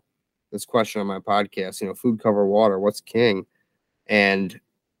people this question on my podcast, food, cover, water, what's king? And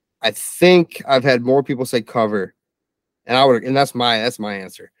I think I've had more people say cover, and that's my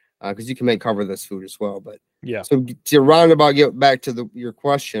answer. Because you can make cover this food as well. But yeah. So to roundabout get back to your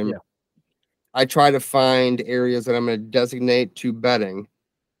question, I try to find areas that I'm going to designate to bedding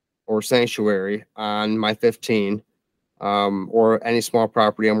or sanctuary on my 15 or any small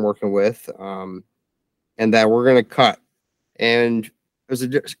property I'm working with, and that we're going to cut. And there's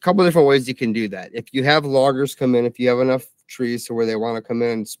a couple of different ways you can do that. If you have loggers come in, if you have enough trees to where they want to come in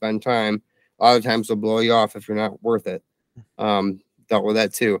and spend time, a lot of times they'll blow you off if you're not worth it. Dealt with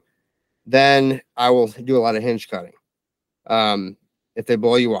that too. Then I will do a lot of hinge cutting if they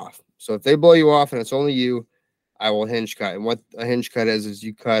blow you off. So if they blow you off and it's only you, I will hinge cut. And what a hinge cut is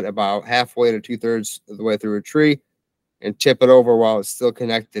you cut about halfway to 2/3 of the way through a tree and tip it over while it's still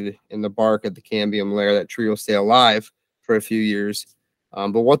connected in the bark of the cambium layer. That tree will stay alive for a few years.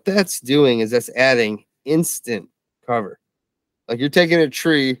 But what that's doing is that's adding instant cover. Like you're taking a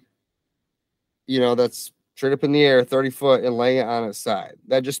tree, that's straight up in the air, 30 foot, and laying it on its side.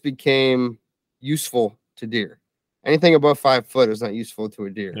 That just became useful to deer. Anything above 5 foot is not useful to a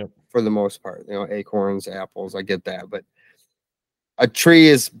deer for the most part. Acorns, apples, I get that. But a tree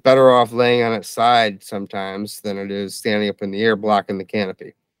is better off laying on its side sometimes than it is standing up in the air blocking the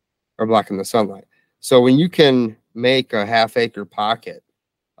canopy or blocking the sunlight. So when you can make a half-acre pocket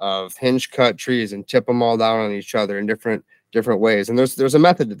of hinge cut trees and tip them all down on each other in different ways, and there's a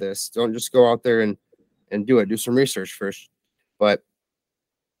method to this. Don't just go out there and do it. Do some research first. But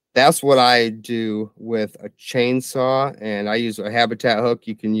that's what I do with a chainsaw, and I use a habitat hook.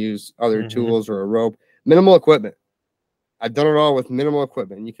 You can use other tools or a rope. Minimal equipment. I've done it all with minimal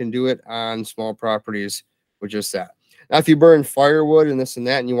equipment. You can do it on small properties with just that. Now, if you burn firewood and this and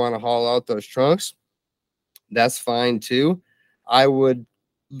that, and you want to haul out those trunks, that's fine too. I would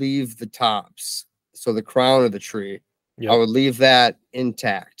leave the tops, so the crown of the tree. Yep. I would leave that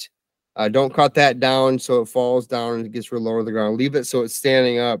intact. Don't cut that down so it falls down and it gets real low to the ground. Leave it so it's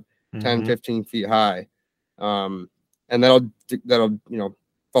standing up 10, 15 feet high. And that'll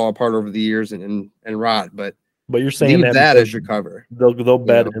fall apart over the years and rot. But you're saying leave that as your cover. They'll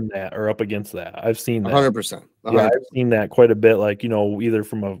bed in that or up against that. I've seen that. 100%. Yeah, I've seen that quite a bit. Like, either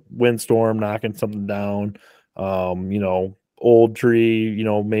from a windstorm knocking something down, old tree,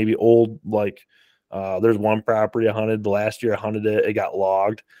 maybe old, like, there's one property I hunted. The last year I hunted it, it got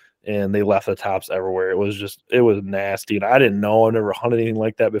logged and they left the tops everywhere. It was nasty. And I didn't know. I've never hunted anything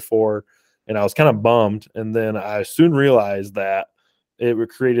like that before. And I was kind of bummed. And then I soon realized that it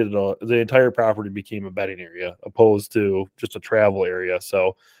created the entire property became a bedding area opposed to just a travel area.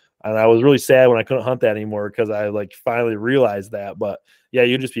 So, and I was really sad when I couldn't hunt that anymore because I finally realized that. But yeah,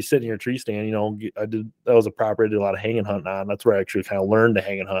 you'd just be sitting in your tree stand. That was a property I did a lot of hanging hunting on. That's where I actually kind of learned to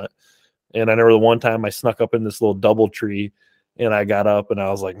hang and hunt. And I remember the one time I snuck up in this little double tree and I got up and I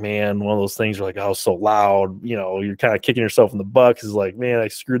was like, man, one of those things where I was so loud, you're kind of kicking yourself in the butt because like, man, I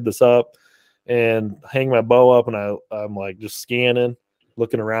screwed this up, and hang my bow up and I'm like just scanning,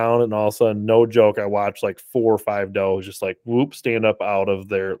 looking around, and all of a sudden, no joke, I watched like 4 or 5 does just like whoop stand up out of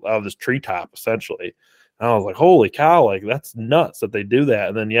this treetop essentially. And I was like, holy cow, like that's nuts that they do that.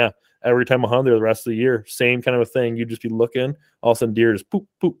 And then yeah, every time I hunt there the rest of the year, same kind of a thing. You'd just be looking, all of a sudden deer just poop,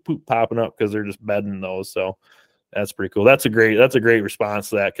 poop, poop popping up because they're just bedding those. So that's pretty cool. That's a great response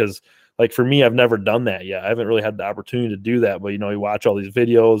to that. Cause like for me, I've never done that yet. I haven't really had the opportunity to do that, but you watch all these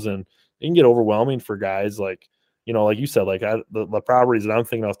videos and it can get overwhelming for guys. Like, like you said, like the properties that I'm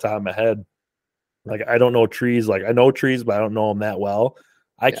thinking off the top of my head, like I don't know trees. Like I know trees, but I don't know them that well.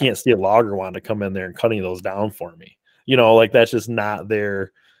 I can't see a logger wanting to come in there and cutting those down for me. Like that's just not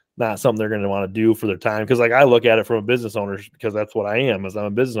something they're going to want to do for their time. Cause like I look at it from a business owner, because that's what I am, as I'm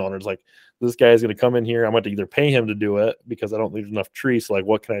a business owner. It's like, this guy is going to come in here. I'm going to either pay him to do it because I don't leave enough trees. So like,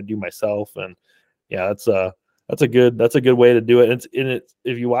 what can I do myself? And yeah, that's a good way to do it. And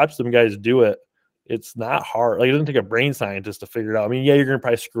if you watch some guys do it, it's not hard. Like it doesn't take a brain scientist to figure it out. I mean, yeah, you're going to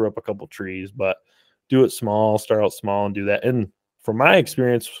probably screw up a couple trees, but do it small, start out small and do that. And from my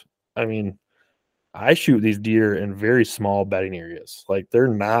experience, I mean, I shoot these deer in very small bedding areas. Like they're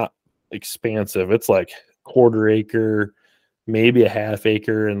not expansive. It's like 1/4 acre, maybe a 1/2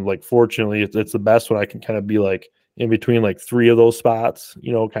 acre. And like, fortunately it's the best when I can kind of be like in between like 3 of those spots,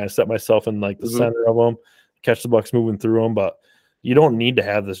 kind of set myself in like the center of them, catch the bucks moving through them. But you don't need to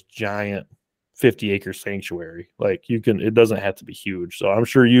have this giant 50-acre sanctuary. Like it doesn't have to be huge. So I'm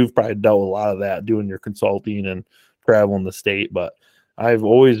sure you've probably dealt with a lot of that doing your consulting and traveling the state, but I've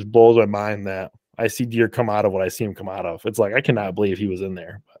always blows my mind that I see deer come out of what I see him come out of. It's like, I cannot believe he was in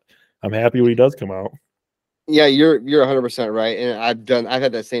there, but I'm happy when he does come out. Yeah, you're 100% right. And I've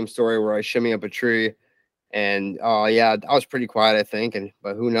had that same story where I shimmy up a tree and I was pretty quiet, I think.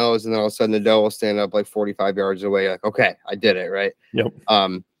 But who knows? And then all of a sudden the doe will stand up like 45 yards away. Like, okay, I did it. Right. Yep.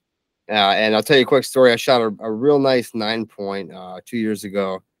 And I'll tell you a quick story. I shot a real nice 9-point 2 years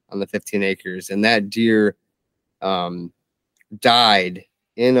ago on the 15 acres, and that deer died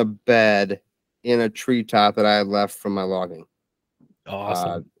in a bed in a treetop that I had left from my logging.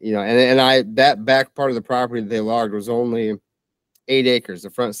 Awesome. And that back part of the property that they logged was only 8 acres. The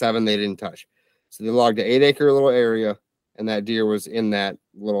front 7 they didn't touch. So they logged an 8-acre little area, and that deer was in that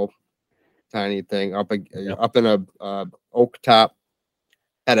little tiny thing up in a oak top.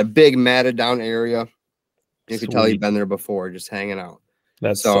 Had a big matted down area. You could tell he'd been there before, just hanging out.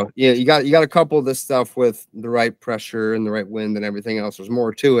 You got to couple this stuff with the right pressure and the right wind and everything else. There's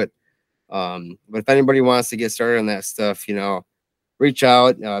more to it. But if anybody wants to get started on that stuff, reach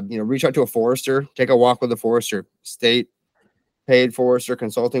out to a forester, take a walk with a forester, state paid forester,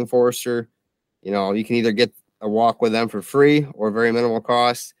 consulting forester. You can either get a walk with them for free or very minimal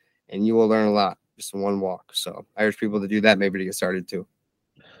cost, and you will learn a lot just in one walk. So I urge people to do that, maybe to get started too.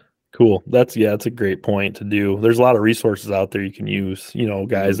 Cool. That's a great point to do. There's a lot of resources out there you can use,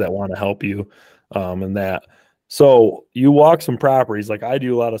 guys that want to help you, and that. So you walk some properties, like I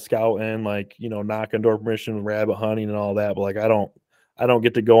do a lot of scouting, like, you know, knocking door permission, rabbit hunting and all that, but like I don't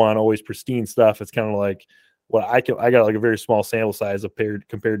get to go on always pristine stuff. It's kind of like what I got like a very small sample size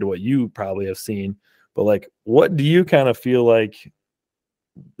compared to what you probably have seen. But like what do you kind of feel like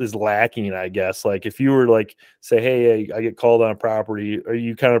is lacking, I guess? Like if you were like say, hey, I get called on a property, or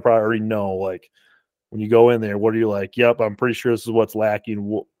you kind of probably already know, like when you go in there, what are you like? Yep, I'm pretty sure this is what's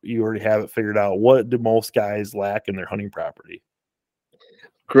lacking. You already have it figured out. What do most guys lack in their hunting property?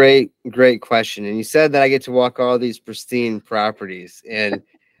 Great question. And you said that I get to walk all these pristine properties, and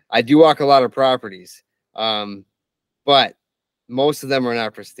I do walk a lot of properties, but most of them are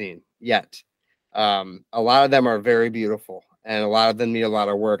not pristine yet. A lot of them are very beautiful, and a lot of them need a lot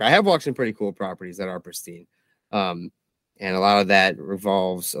of work. I have walked some pretty cool properties that are pristine, and a lot of that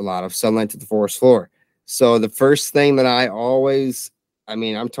revolves a lot of sunlight to the forest floor. So the first thing that I'm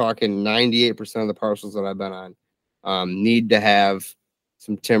talking 98% of the parcels that I've been on, need to have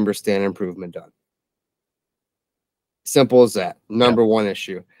some timber stand improvement done. Simple as that. Number one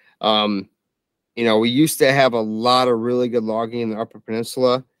issue. We used to have a lot of really good logging in the Upper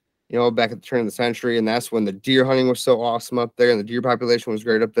Peninsula, back at the turn of the century. And that's when the deer hunting was so awesome up there and the deer population was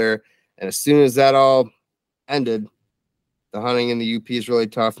great up there. And as soon as that all ended, the hunting in the UP is really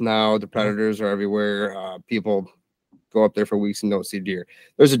tough now. The predators are everywhere. People go up there for weeks and don't see deer.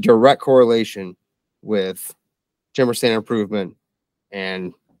 There's a direct correlation with timber stand improvement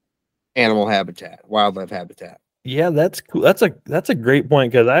and animal habitat, wildlife habitat. Yeah, that's cool. That's a great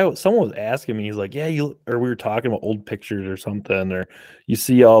point, because someone was asking me, he's like, yeah, we were talking about old pictures or something, or you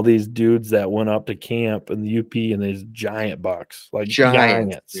see all these dudes that went up to camp in the UP and these giant bucks, like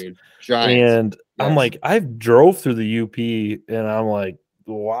giants. Dude. Giants. And I'm like, I've drove through the UP and I'm like,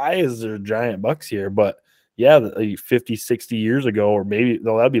 why is there giant bucks here? But yeah, 50, 60 years ago, or maybe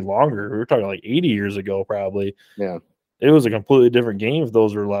that'd be longer. We were talking like 80 years ago, probably. Yeah. It was a completely different game if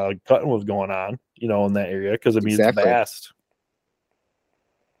those were allowed. Cutting was going on, in that area, because Exactly. It's vast.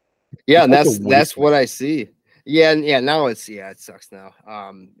 Yeah, and that's what I see. Yeah, and now it sucks now.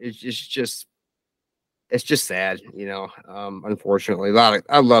 It's just sad, unfortunately.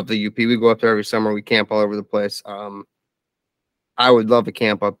 I love the UP. We go up there every summer. We camp all over the place. I would love to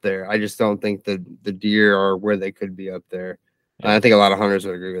camp up there. I just don't think the deer are where they could be up there. Yeah. I think a lot of hunters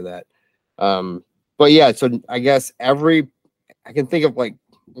would agree with that. But yeah, so I guess I can think of like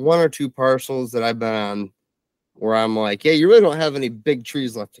one or two parcels that I've been on where I'm like, yeah, you really don't have any big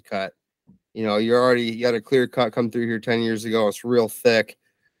trees left to cut. You got a clear cut come through here 10 years ago. It's real thick.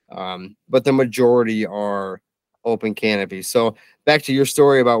 But the majority are open canopy. So back to your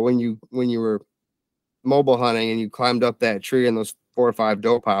story about when you were mobile hunting and you climbed up that tree and those 4 or 5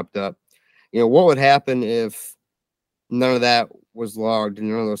 doe popped up, what would happen if none of that was logged and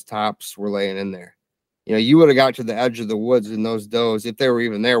none of those tops were laying in there? You would have got to the edge of the woods and those does, if they were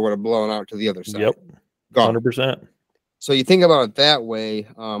even there, would have blown out to the other side. Yep. Gone. 100%. So you think about it that way.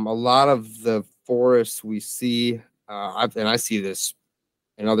 A lot of the forests we see, and I see this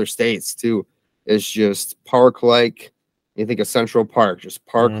in other states too, is just park-like. You think of Central Park, just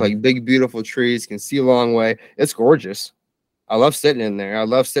park-like, big, beautiful trees, can see a long way. It's gorgeous. I love sitting in there. I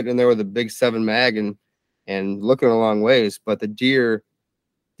love sitting in there with a big 7 mag and looking a long ways, but the deer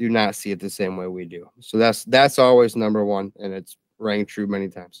do not see it the same way we do. So that's always number one, and it's rang true many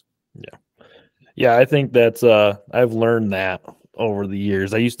times. Yeah, I think that's I've learned that over the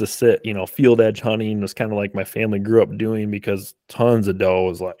years. I used to sit, field edge hunting was kind of like my family grew up doing, because tons of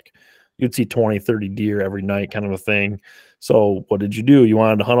does, like you'd see 20, 30 deer every night, kind of a thing. So what did you do? You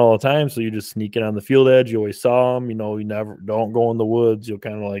wanted to hunt all the time, so you just sneak in on the field edge. You always saw them. You never don't go in the woods. You'll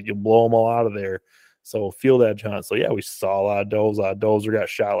kind of you'll blow them all out of there. So field edge hunt. So yeah, we saw a lot of does. A lot of does got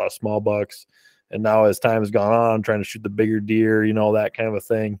shot, a lot of small bucks. And now as time has gone on, trying to shoot the bigger deer, that kind of a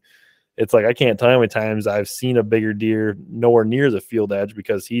thing. It's like I can't tell you how many times I've seen a bigger deer nowhere near the field edge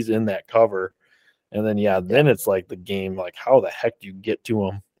because he's in that cover. And then then it's like the game, like how the heck do you get to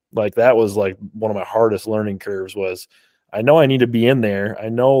him? Like that was like one of my hardest learning curves was I know I need to be in there. I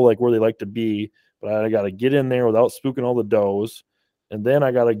know like where they like to be, but I got to get in there without spooking all the does. And then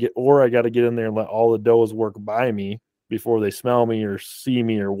I got to get in there and let all the does work by me before they smell me or see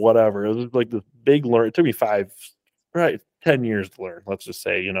me or whatever. It was like this big learn. It took me 10 years to learn, let's just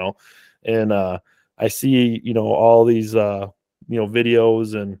say, and I see, all these,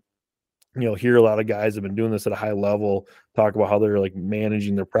 videos and, hear a lot of guys have been doing this at a high level, talk about how they're like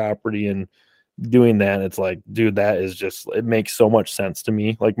managing their property and doing that. And it's like, dude, that is just, it makes so much sense to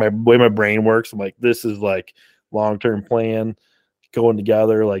me. Like my way my brain works, I'm like, this is like long-term plan going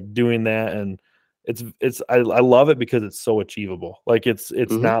together, like doing that. And I love it because it's so achievable. Like it's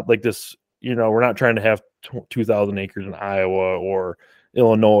not like this we're not trying to have 2,000 acres in Iowa or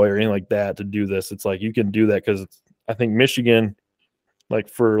Illinois or anything like that to do this. It's like you can do that because I think Michigan, like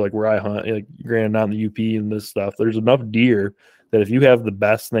for like where I hunt, like granted not in the UP and this stuff, there's enough deer that if you have the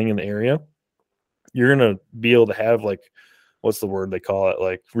best thing in the area, you're gonna be able to have like, what's the word they call it,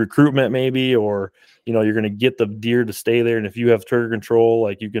 like recruitment maybe, or you're gonna get the deer to stay there. And if you have trigger control,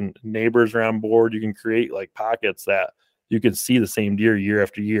 like neighbors are on board, you can create like pockets that you can see the same deer year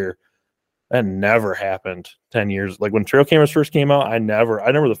after year. That never happened 10 years. Like when trail cameras first came out, I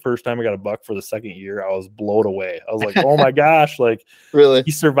remember the first time I got a buck for the second year, I was blown away. I was like, oh my gosh, like Really?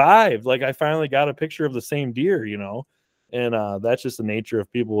 he survived. Like I finally got a picture of the same deer, and that's just the nature of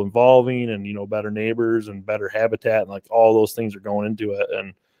people involving and, better neighbors and better habitat and like all those things are going into it.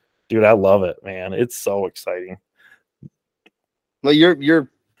 And dude, I love it, man. It's so exciting. Well, your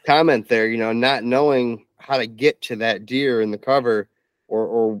comment there, not knowing how to get to that deer in the cover,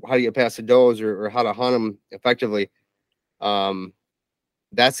 or how to get past the does, or how to hunt them effectively.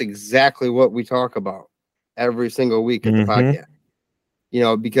 That's exactly what we talk about every single week at the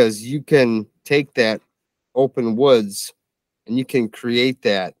podcast. Because you can take that open woods and you can create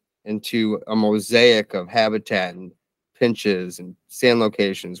that into a mosaic of habitat and pinches and sand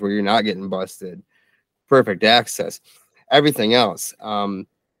locations where you're not getting busted, perfect access, everything else.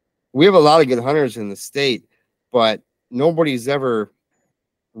 We have a lot of good hunters in the state, but nobody's ever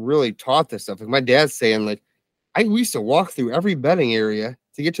really taught this stuff. Like my dad's saying, like, we used to walk through every bedding area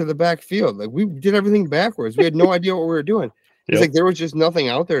to get to the back field. Like we did everything backwards. We had no idea what we were doing. It's like there was just nothing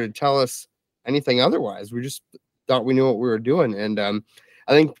out there to tell us anything otherwise. We just thought we knew what we were doing. And I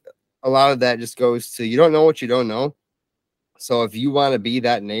think a lot of that just goes to, you don't know what you don't know. So if you want to be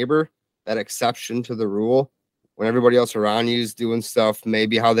that neighbor, that exception to the rule, when everybody else around you is doing stuff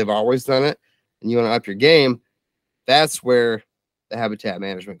maybe how they've always done it, and you want to up your game, that's where the habitat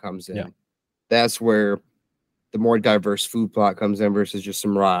management comes in. Yeah. That's where the more diverse food plot comes in versus just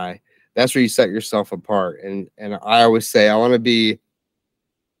some rye. That's where you set yourself apart. And I always say I want to be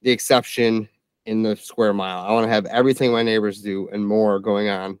the exception in the square mile. I want to have everything my neighbors do and more going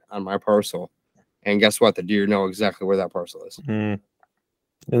on my parcel. And guess what? The deer know exactly where that parcel is. And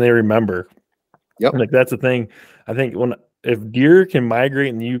they remember. Yep. Like that's the thing. I think if deer can migrate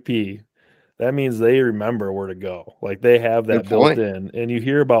in the UP, that means they remember where to go. Like they have that built in. And you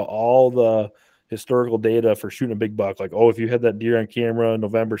hear about all the historical data for shooting a big buck. Like, oh, if you had that deer on camera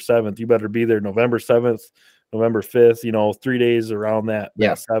November 7th, you better be there November 7th, November 5th, 3 days around that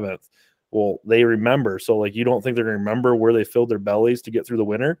 7th. Well, they remember. So like, you don't think they're going to remember where they filled their bellies to get through the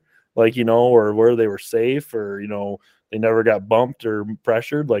winter, like, or where they were safe, or, they never got bumped or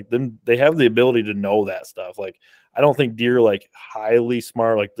pressured. Like then they have the ability to know that stuff. Like, I don't think deer like highly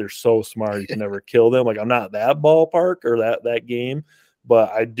smart, like they're so smart you can never kill them. Like I'm not that ballpark or that game,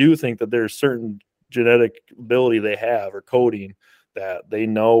 but I do think that there's certain genetic ability they have or coding that they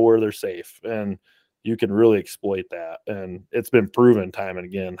know where they're safe, and you can really exploit that. And it's been proven time and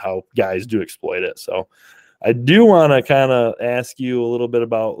again how guys do exploit it. So I do want to kind of ask you a little bit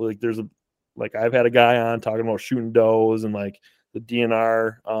about like I've had a guy on talking about shooting does, and like the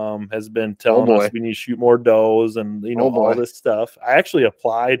DNR has been telling us we need to shoot more does and, all this stuff. I actually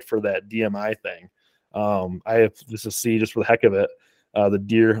applied for that DMI thing. I have this is see just for the heck of it. The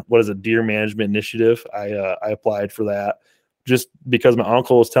deer management initiative. I applied for that just because my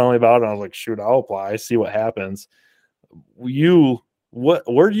uncle was telling me about it. And I was like, shoot, I'll apply, see what happens.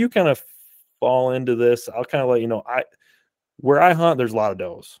 Where do you kind of fall into this? I'll kind of let you know, where I hunt, there's a lot of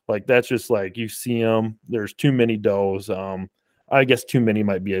does. Like that's just like, you see them, there's too many does. I guess too many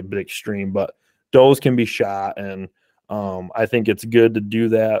might be a bit extreme, but does can be shot. And I think it's good to do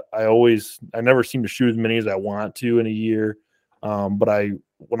that. I never seem to shoot as many as I want to in a year. But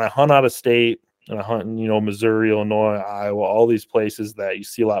when I hunt out of state and I hunt in, Missouri, Illinois, Iowa, all these places that you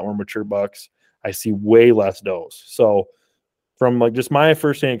see a lot more mature bucks, I see way less does. So from like just my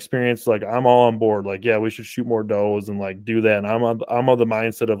firsthand experience, like I'm all on board. Like, yeah, we should shoot more does and like do that. And I'm of the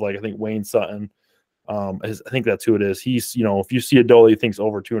mindset of like, I think Wayne Sutton, I think that's who it is. He's, if you see a doe he thinks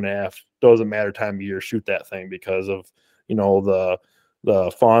over 2.5, doesn't matter time of year, shoot that thing because of,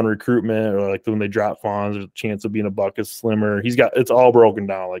 the fawn recruitment, or like when they drop fawns, the chance of being a buck is slimmer. It's all broken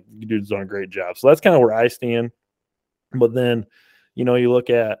down. Like the dude's done a great job. So that's kind of where I stand. But then, you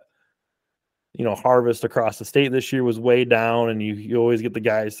look at, harvest across the state this year was way down, and you always get the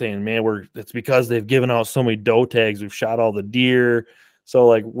guys saying, man, it's because they've given out so many doe tags. We've shot all the deer. So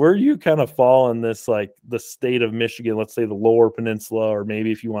like, where do you kind of fall in this, like the state of Michigan, let's say the lower peninsula, or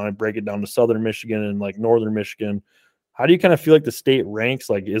maybe if you want to break it down to southern Michigan and like northern Michigan, how do you kind of feel like the state ranks?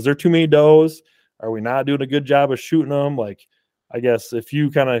 Like, is there too many does? Are we not doing a good job of shooting them? Like, I guess if you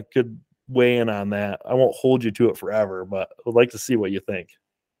kind of could weigh in on that. I won't hold you to it forever, but I would like to see what you think.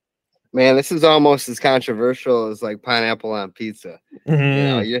 Man, this is almost as controversial as like pineapple on pizza. You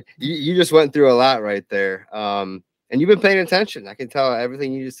know, you just went through a lot right there. And you've been paying attention. I can tell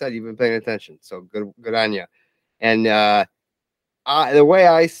everything you just said. You've been paying attention. So good on you. And the way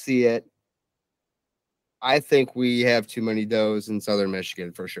I see it, I think we have too many does in Southern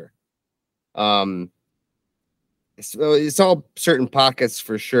Michigan for sure. So it's all certain pockets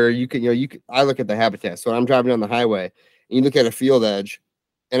for sure. I look at the habitat. So when I'm driving down the highway and you look at a field edge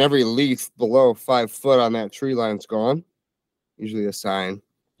and every leaf below 5 foot on that tree line's gone, usually a sign.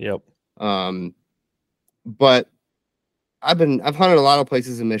 Yep. But I've hunted a lot of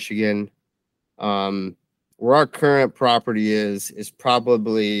places in Michigan. Where our current property is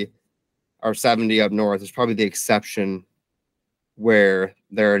probably our 70 up north is probably the exception where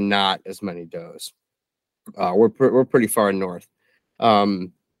there are not as many does. We're pretty far north.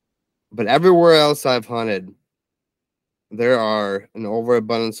 But everywhere else I've hunted, there are an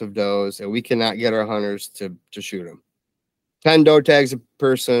overabundance of does, and we cannot get our hunters to shoot them. 10 doe tags a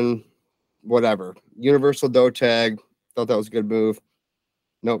person, whatever. Universal doe tag, thought that was a good move.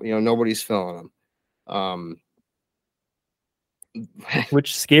 Nope, nobody's filling them.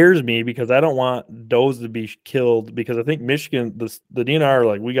 Which scares me because I don't want does to be killed, because I think Michigan, the DNR are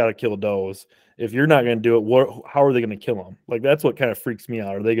like, we got to kill does. If you're not going to do it, how are they going to kill them? Like, that's what kind of freaks me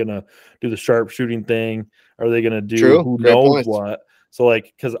out. Are they going to do the sharpshooting thing? Are they going to do who knows what? So,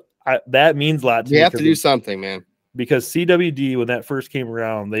 like, because that means a lot to me. You have to do something, man. Because CWD, when that first came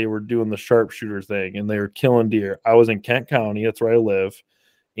around, they were doing the sharpshooter thing and they were killing deer. I was in Kent County, that's where I live,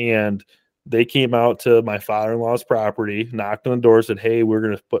 and they came out to my father-in-law's property, knocked on the door, said, hey, we're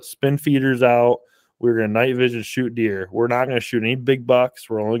going to put spin feeders out. We're going to night vision shoot deer. We're not going to shoot any big bucks.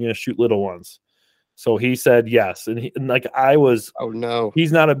 We're only going to shoot little ones. So he said yes. And I was, oh no,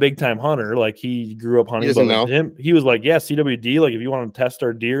 he's not a big time hunter. Like, he grew up hunting. He was like, yeah, CWD, like, if you want to test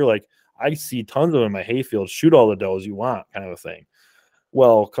our deer, like, I see tons of them in my hayfield. Shoot all the does you want, kind of a thing.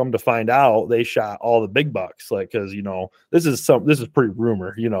 Well, come to find out, they shot all the big bucks, like, because this is pretty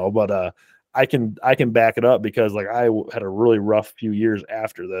rumor, but I can back it up because, like, I had a really rough few years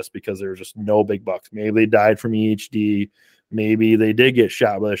after this because there was just no big bucks. Maybe they died from EHD, maybe they did get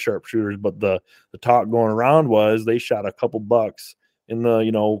shot by the sharpshooters, but the talk going around was they shot a couple bucks in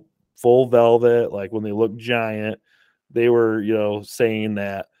the full velvet, like when they looked giant. They were saying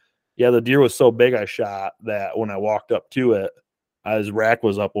that, yeah, the deer was so big I shot that when I walked up to it, his rack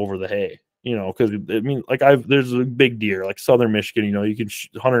was up over the hay, because there's a big deer like Southern Michigan, you can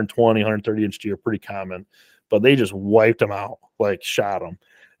 120, 130 inch deer, pretty common, but they just wiped them out, like, shot them.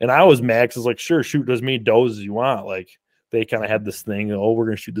 And I was mad because, like, sure, shoot as many does as you want. Like, they kind of had this thing, we're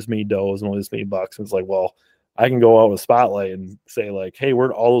going to shoot this many does and only this many bucks. And it's like, well, I can go out with a spotlight and say, like, hey,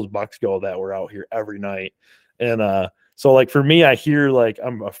 where'd all those bucks go that were out here every night? And, so, like, for me, I hear, like,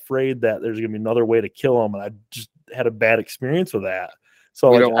 I'm afraid that there's going to be another way to kill them. And I just had a bad experience with that. So,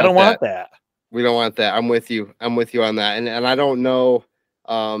 like, I don't want that. We don't want that. I'm with you on that. And I don't know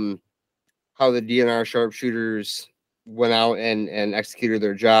how the DNR sharpshooters went out and executed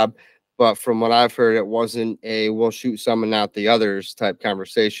their job. But from what I've heard, it wasn't a we'll shoot some and not the others type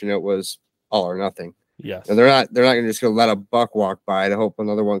conversation. It was all or nothing. Yes. And they're not just going to let a buck walk by to hope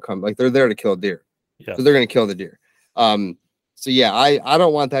another one comes. Like, they're there to kill deer. Yes. So they're going to kill the deer. So yeah, I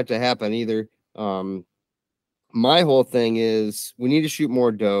don't want that to happen either. My whole thing is we need to shoot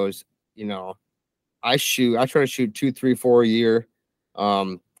more does. I try to shoot 2, 3, 4 a year.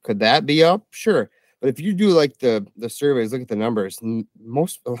 Could that be up? Sure. But if you do like the surveys, look at the numbers. A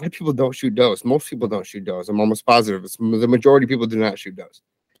lot of people don't shoot does. Most people don't shoot does. I'm almost positive the majority of people do not shoot does.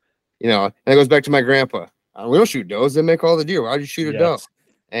 And it goes back to my grandpa. We don't shoot does. They make all the deer. Why'd you shoot a doe?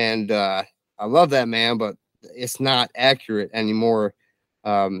 And I love that man, but it's not accurate anymore.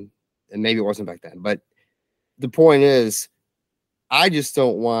 And maybe it wasn't back then. But the point is, I just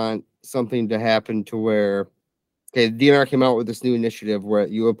don't want something to happen to where, okay, the DNR came out with this new initiative where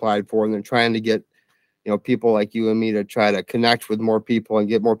you applied for, and they're trying to get, people like you and me to try to connect with more people and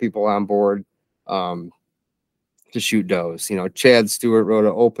get more people on board to shoot does. Chad Stewart wrote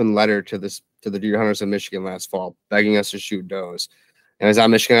an open letter to the deer hunters in Michigan last fall, begging us to shoot does. And I was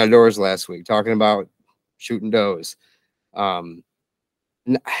on Michigan Outdoors last week talking about shooting does.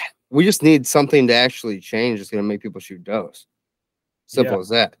 We just need something to actually change that's going to make people shoot does. Simple as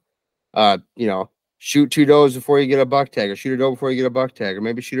that. Shoot 2 does before you get a buck tag, or shoot a doe before you get a buck tag, or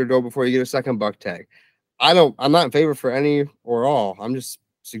maybe shoot a doe before you get a second buck tag. I'm not in favor for any or all. I'm just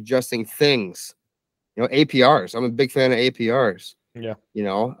suggesting things. APRs. I'm a big fan of APRs. Yeah.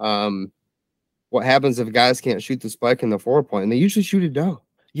 What happens if guys can't shoot the spike in the 4-point? And they usually shoot a doe.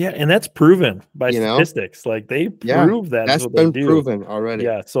 Yeah, and that's proven by You know? statistics. Like they Yeah, prove that is that's what they been do. proven already.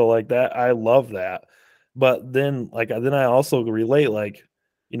 Yeah, so like that, I love that. But then then I also relate like,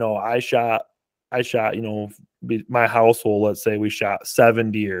 I shot, my household, let's say we shot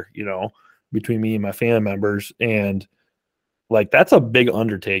 7 deer, between me and my family members, and like that's a big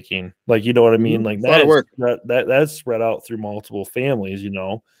undertaking. Like, you know what I mean? Like It's a lot of work. that's spread out through multiple families,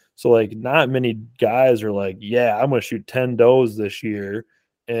 So like not many guys are like, yeah, I'm gonna shoot 10 does this year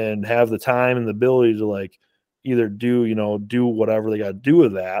and have the time and the ability to like either do whatever they gotta do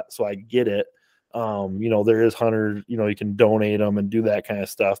with that. So I get it. There is hunters, you can donate them and do that kind of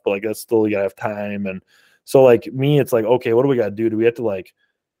stuff, but like that's still, you gotta have time. And so like me, it's like, okay, what do we gotta do? Do we have to like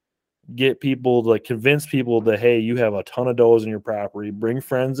get people to like convince people that, hey, you have a ton of does in your property, bring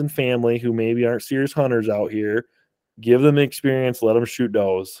friends and family who maybe aren't serious hunters out here, give them experience, let them shoot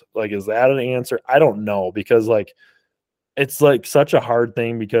does? Like, is that an answer? I don't know, because like it's like such a hard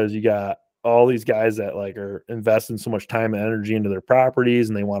thing, because you got all these guys that like are investing so much time and energy into their properties,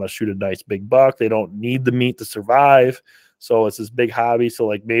 and they want to shoot a nice big buck. They don't need the meat to survive, so it's this big hobby. So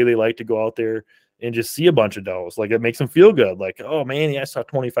like maybe they like to go out there and just see a bunch of does. Like it makes them feel good. Like, oh man, yeah, I saw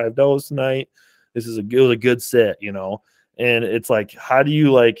 25 does tonight. This is it was a good sit, And it's like, how do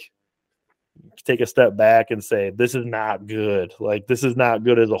you like take a step back and say, this is not good. Like this is not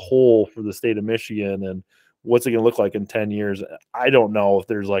good as a whole for the state of Michigan. And what's it going to look like in 10 years? I don't know if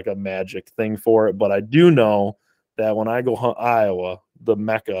there's like a magic thing for it, but I do know that when I go hunt Iowa, the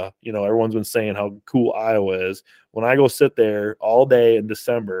Mecca, everyone's been saying how cool Iowa is. When I go sit there all day in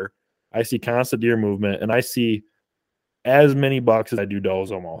December, I see constant deer movement, and I see as many bucks as I do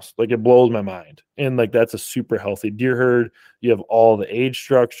does almost. Like it blows my mind. And like that's a super healthy deer herd. You have all the age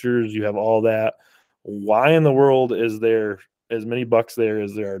structures, you have all that. Why in the world is there as many bucks there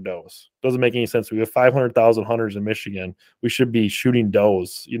as there are does? Doesn't make any sense. We have 500,000 hunters in Michigan. We should be shooting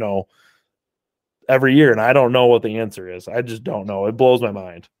does, every year. And I don't know what the answer is. I just don't know. It blows my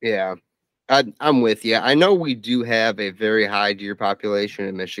mind. Yeah, I'm with you. I know we do have a very high deer population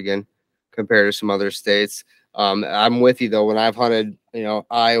in Michigan compared to some other states. I'm with you though. When I've hunted,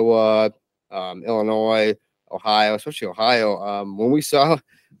 Iowa, Illinois, Ohio, especially Ohio, when we saw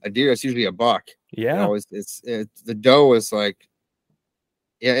a deer, it's usually a buck. Yeah, it's the doe is like,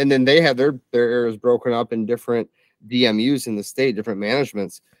 yeah, and then they have their areas broken up in different DMUs in the state, different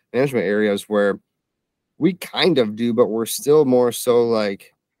management areas where we kind of do, but we're still more so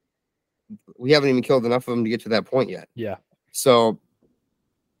like we haven't even killed enough of them to get to that point yet. Yeah. So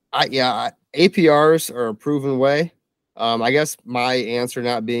APRs are a proven way. I guess my answer,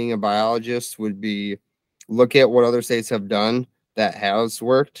 not being a biologist, would be look at what other states have done that has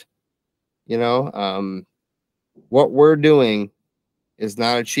worked. What we're doing is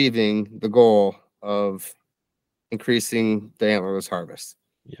not achieving the goal of increasing the antlerless harvest.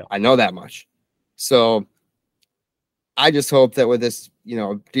 Yeah, I know that much. So I just hope that with this,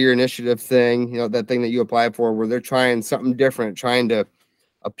 deer initiative thing, that thing that you applied for, where they're trying something different, trying to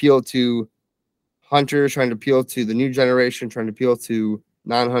appeal to hunters, trying to appeal to the new generation, trying to appeal to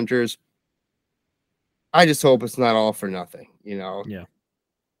non-hunters. I just hope it's not all for nothing, Yeah.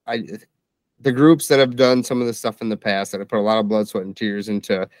 The groups that have done some of this stuff in the past, that have put a lot of blood, sweat, and tears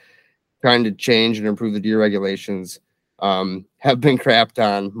into trying to change and improve the deer regulations, have been crapped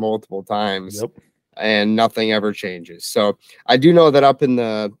on multiple times. Yep. And nothing ever changes. So I do know that up in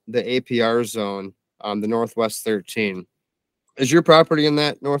the APR zone, the Northwest 13, is your property in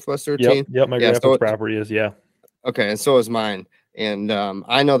that Northwest 13? Yep. My grandpa's property is, yeah. Okay, and so is mine. And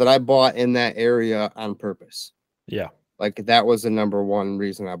I know that I bought in that area on purpose. Yeah. Like that was the number one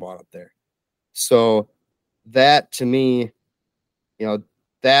reason I bought up there. So that to me,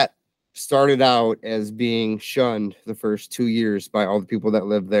 that started out as being shunned the first 2 years by all the people that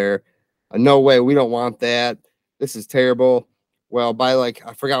live there. No way, we don't want that. This is terrible. Well, I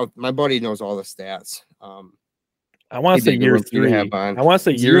forgot, my buddy knows all the stats. I want to say year 3. I want to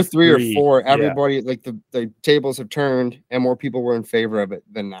say year 3 or 4. Everybody, like the tables have turned and more people were in favor of it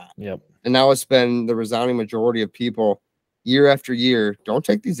than not. Yep. And now it's been the resounding majority of people year after year. Don't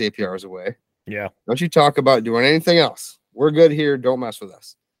take these APRs away. Yeah. Don't you talk about doing anything else. We're good here. Don't mess with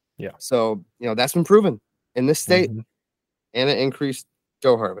us. Yeah. So, that's been proven in this state, and it increased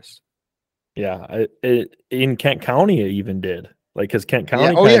doe harvest. Yeah, in Kent County it even did, like, because Kent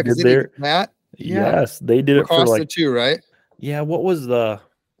County did their that. Yeah. Yes, they did it for like 2, right? Yeah, what was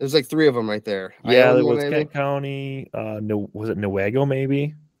there's like 3 of them right there. Yeah, there was Kent County. No, was it Newego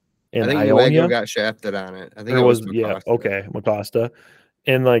maybe? And I think Newego got shafted on it. I think it was Macosta,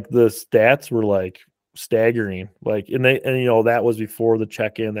 and like the stats were like staggering. Like, and that was before the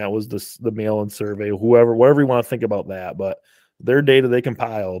check-in. That was the mail-in survey. Whatever you want to think about that, but their data they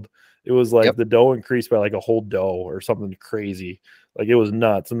compiled, it was like Yep. the doe increased by like a whole doe or something crazy. Like it was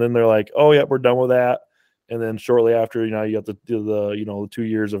nuts. And then they're like, oh, yeah, we're done with that. And then shortly after, you have to do the 2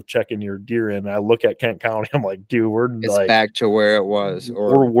 years of checking your deer in. And I look at Kent County, I'm like, dude, we're It's like back to where it was,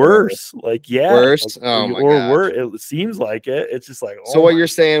 or worse. Like, yeah. Worse? Oh, my gosh. It seems like it. It's just like, So oh what my you're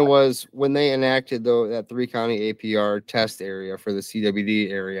saying was when they enacted that 3-county APR test area for the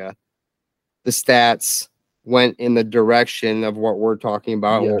CWD area, the stats went in the direction of what we're talking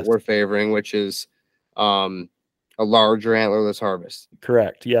about, and what Yes. we're favoring, which is a larger antlerless harvest.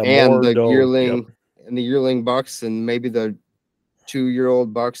 correct. Yeah. And more the does. yearling Yep. and the yearling bucks and maybe the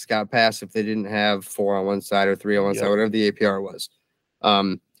 2-year-old bucks got passed if they didn't have 4 on one side or 3 on one side, Yep. whatever the APR was.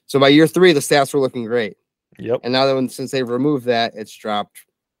 So by year 3, the stats were looking great. Yep. And now since they've removed that, it's dropped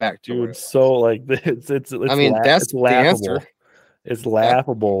back to where Dude, it so was. like it's I mean, that's it's the laughable. answer. It's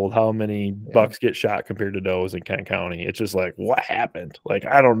laughable how many bucks get shot compared to does in Kent County. It's just like, what happened? Like,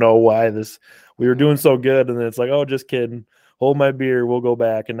 I don't know why we were doing so good. And then it's like, oh, just kidding. Hold my beer. We'll go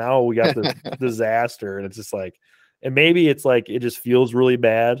back. And now we got this disaster. And it's just like, and maybe it's like, it just feels really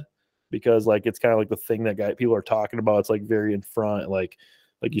bad because like, it's kind of like the thing that people are talking about. It's like very in front. Like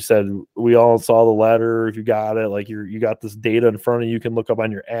you said, we all saw the letter. If you got it, like you got this data in front of you, you can look up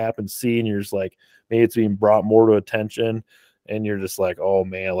on your app and see, and you're just like, maybe it's being brought more to attention. And you're just like, oh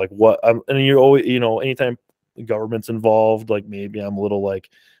man, like what? And you're always, anytime the government's involved, like maybe I'm a little like,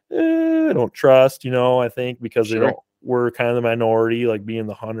 I don't trust, I think because Sure. we're kind of the minority, like being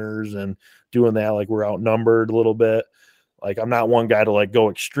the hunters and doing that, like we're outnumbered a little bit. Like I'm not one guy to like go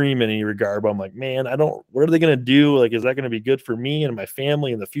extreme in any regard, but I'm like, man, what are they going to do? Like, is that going to be good for me and my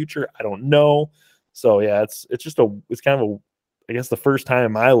family in the future? I don't know. So yeah, it's kind of I guess the first time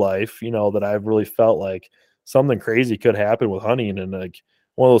in my life, that I've really felt like something crazy could happen with hunting. And like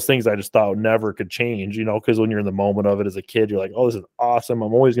one of those things I just thought never could change, because when you're in the moment of it as a kid, you're like, oh, this is awesome.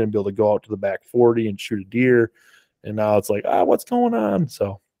 I'm always going to be able to go out to the back 40 and shoot a deer. And now it's like, what's going on?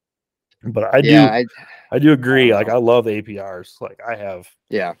 So, but I do agree. Like I love APRs. Like I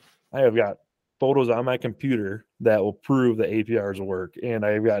have got photos on my computer that will prove that APRs work. And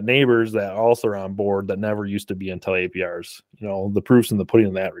I've got neighbors that also are on board that never used to be until APRs, the proofs in the pudding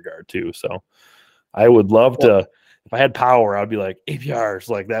in that regard too. So I would love to, if I had power, I'd be like APRs,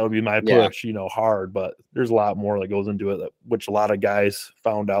 like that would be my push, hard, but there's a lot more that goes into it, which a lot of guys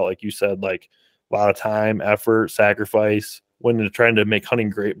found out, like you said, like a lot of time, effort, sacrifice when they're trying to make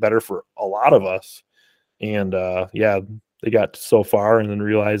hunting better for a lot of us. And they got so far and then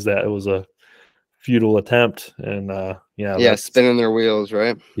realized that it was a futile attempt. And spinning their wheels,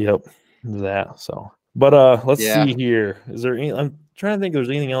 right? Yep. That. So, but let's see here. Is there any, I'm trying to think if there's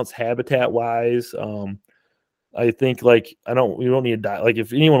anything else habitat wise. I think like we don't need to die. Like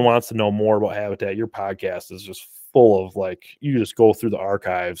if anyone wants to know more about habitat, your podcast is just full of like, you just go through the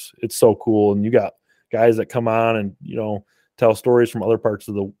archives. It's so cool. And you got guys that come on and, tell stories from other parts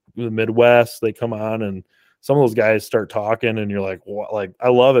of the Midwest. They come on and some of those guys start talking and you're like, what? Like, I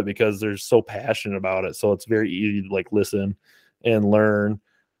love it because they're so passionate about it. So it's very easy to like listen and learn.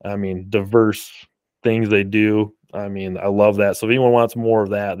 I mean, diverse things they do. I mean, I love that. So if anyone wants more of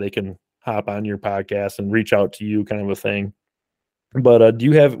that, they can hop on your podcast and reach out to you, kind of a thing. But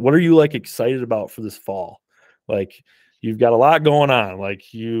what are you like excited about for this fall? Like you've got a lot going on. Like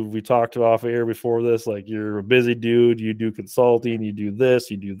we talked off air before this, like you're a busy dude. You do consulting, you do this,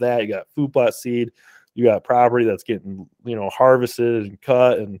 you do that. You got food plot seed, you got property that's getting, harvested and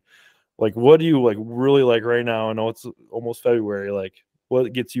cut. And like, what do you like really like right now? I know it's almost February. Like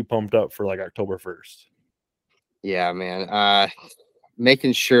what gets you pumped up for like October 1st? Yeah, man.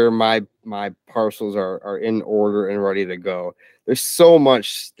 Making sure my parcels are in order and ready to go. There's so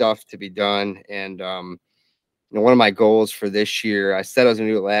much stuff to be done. And, one of my goals for this year, I said I was going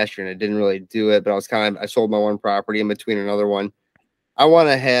to do it last year and I didn't really do it, but I sold my one property in between another one. I want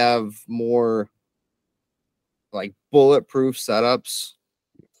to have more like bulletproof setups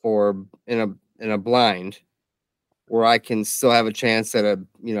for in a blind where I can still have a chance at a,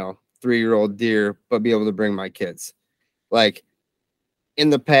 3-year-old deer, but be able to bring my kids. Like in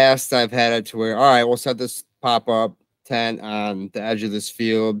the past, I've had it to where, all right, we'll set this pop-up tent on the edge of this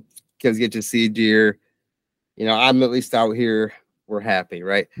field. Kids get to see deer. I'm at least out here. We're happy,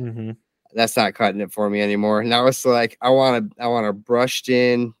 right? Mm-hmm. That's not cutting it for me anymore. Now it's like I want a brushed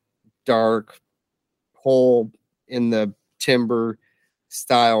in, dark hole in the timber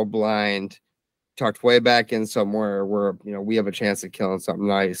style blind, tucked way back in somewhere where we have a chance of killing something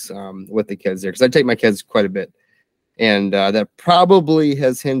nice with the kids there. Because I take my kids quite a bit, and that probably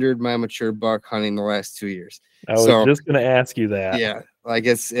has hindered my mature buck hunting the last 2 years. I was just going to ask you that. Yeah. Like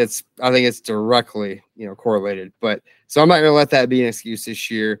I think it's directly, correlated. But so I'm not gonna let that be an excuse this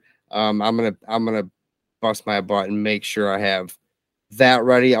year. I'm gonna bust my butt and make sure I have that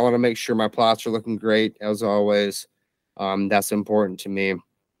ready. I want to make sure my plots are looking great as always. That's important to me.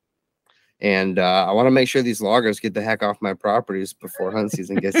 And I want to make sure these loggers get the heck off my properties before hunt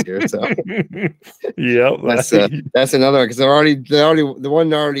season gets here. So yeah, that's another one because the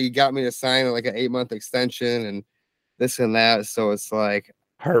one already got me to sign like an 8-month extension and this and that. So it's like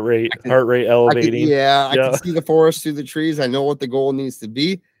heart rate elevating. I can see the forest through the trees. I know what the goal needs to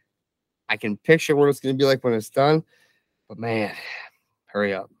be. I can picture what it's going to be like when it's done. But man,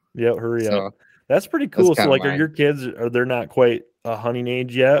 hurry up. Yep, hurry up. That's pretty cool. So like, are your kids, they're not quite a hunting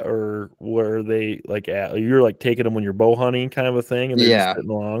age yet, or were they like you're like taking them when you're bow hunting kind of a thing, and they're just sitting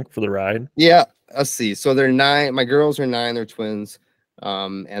along for the ride? Yeah, let's see. So they're 9. My girls are 9. They're twins,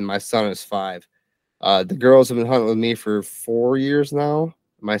 and my son is 5. The girls have been hunting with me for 4 years now.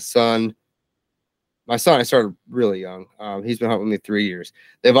 My son, I started really young. He's been hunting with me 3 years.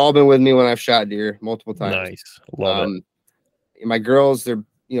 They've all been with me when I've shot deer multiple times. Nice, love it. My girls, they're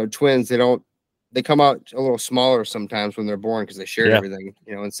twins. They come out a little smaller sometimes when they're born because they share everything,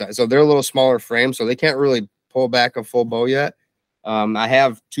 inside. So they're a little smaller frame, so they can't really pull back a full bow yet. I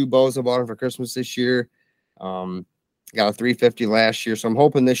have 2 bows I bought them for Christmas this year. Got a 350 last year, so I'm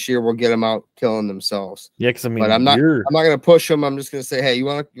hoping this year we'll get them out killing themselves. Yeah, because but I'm not gonna push them. I'm just gonna say, hey, you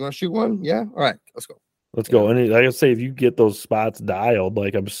want to shoot one? Yeah, all right, let's go. Let's go. And like I say, if you get those spots dialed,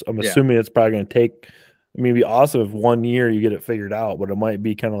 like I'm assuming it's probably gonna take. I mean, it'd be awesome if 1 year you get it figured out, but it might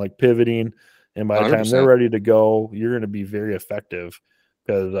be kind of like pivoting. And by the 100%. Time they're ready to go, you're going to be very effective.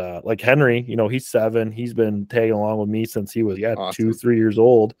 Because like Henry, he's 7. He's been tagging along with me since he was 2-3 years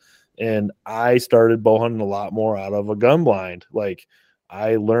old. And I started bow hunting a lot more out of a gun blind. Like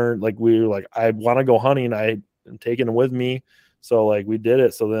I learned, like we were like, I want to go hunting. I'm taking him with me. So like we did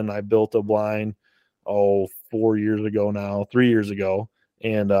it. So then I built a blind, 4 years ago now, 3 years ago.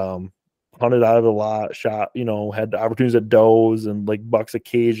 And hunted out of a lot, shot, had opportunities at does and like bucks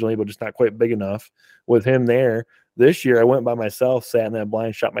occasionally, but just not quite big enough with him there. This year I went by myself, sat in that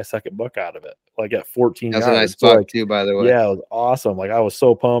blind, shot my second buck out of it, like at 14 yards. That's a nice buck too, by the way. Yeah, it was awesome. Like I was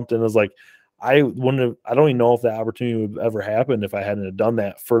so pumped, and it was like I don't even know if that opportunity would ever happen if I hadn't have done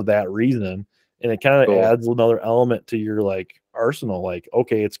that for that reason. And it kind of adds another element to your like arsenal. Like,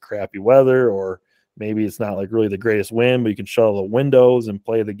 okay, it's crappy weather, or maybe it's not like really the greatest wind, but you can shut all the windows and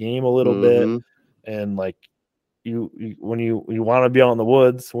play the game a little bit. And like when you want to be out in the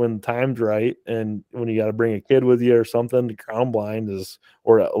woods when time's right, and when you got to bring a kid with you or something, the ground blind is,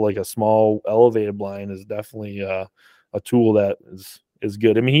 or like a small elevated blind is definitely a tool that is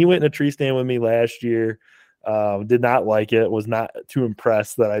good. I mean, he went in a tree stand with me last year. Did not like it, was not too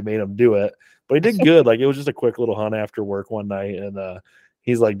impressed that I made him do it, but he did good. Like it was just a quick little hunt after work one night, and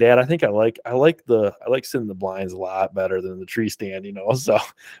he's like, Dad, I think I like sitting in the blinds a lot better than the tree stand, So,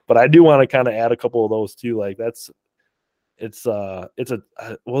 but I do want to kind of add a couple of those too. Like there's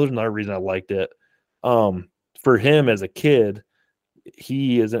another reason I liked it. For him as a kid,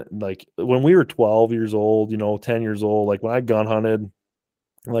 he isn't like when we were 12 years old, 10 years old, like when I gun hunted,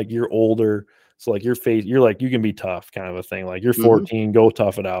 like you're older. So like you're like, you can be tough kind of a thing. Like you're 14, go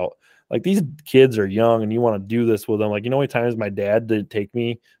tough it out. Like these kids are young and you want to do this with them. Like, how many times my dad didn't take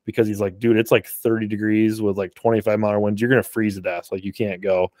me because he's like, dude, it's like 30 degrees with like 25-mile winds. You're going to freeze to death. Like you can't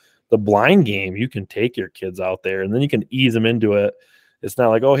go. The blind game, you can take your kids out there and then you can ease them into it. It's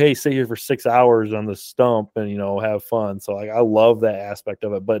not like, oh, hey, sit here for 6 hours on the stump and, have fun. So like, I love that aspect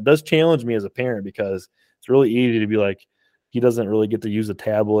of it, but it does challenge me as a parent because it's really easy to be like, he doesn't really get to use a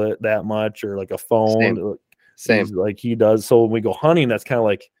tablet that much or like a phone. Same. Like he does. So when we go hunting, that's kind of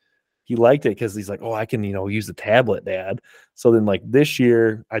like, he liked it because he's like, oh, I can, use the tablet, Dad. So then like this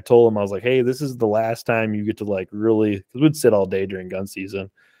year I told him, I was like, hey, this is the last time you get to like really, because we'd sit all day during gun season.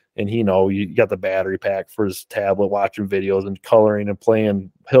 And you got the battery pack for his tablet, watching videos and coloring and playing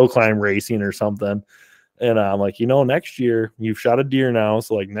hill climb racing or something. And I'm like, next year you've shot a deer now.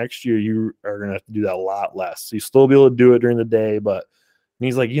 So like next year you are going to have to do that a lot less. So you still be able to do it during the day, but and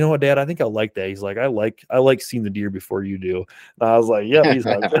he's like, you know what, Dad, I think I like that. He's like, I like seeing the deer before you do. And I was like, yeah, he's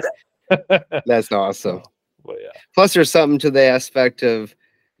like, that's awesome. But yeah. Plus there's something to the aspect of,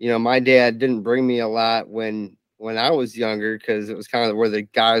 my dad didn't bring me a lot when I was younger, because it was kind of where the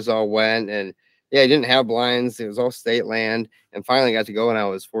guys all went, and he didn't have blinds. It was all state land, and finally got to go when I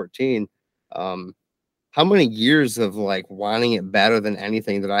was 14. How many years of like wanting it better than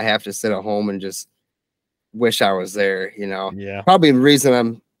anything that I have to sit at home and just wish I was there, Yeah. Probably the reason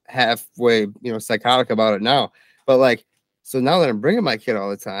I'm halfway, psychotic about it now. But like, so now that I'm bringing my kid all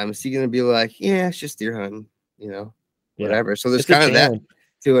the time, is he going to be like, yeah, it's just deer hunting, whatever. So there's It's a kind of that challenge.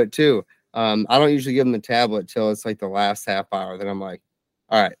 to it too. I don't usually give them the tablet till it's like the last half hour. Then I'm like,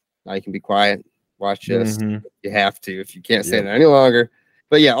 all right, now you can be quiet, watch this. Mhm. You have to if you can't stay Yep. there any longer.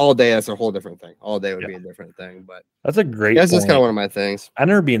 But yeah, all day that's a whole different thing. All day would Yeah. be a different thing. But That's a great that's just kind of point. one of my things. I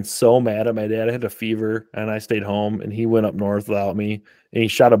remember being so mad at my dad. I had a fever and I stayed home and he went up north without me and he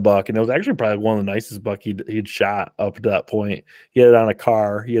shot a buck. And it was actually probably one of the nicest buck he'd shot up to that point. He had it on a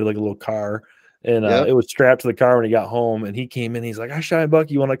car. He had like a little car and Yep. it was strapped to the car when he got home. And he came in. He's like, I shot a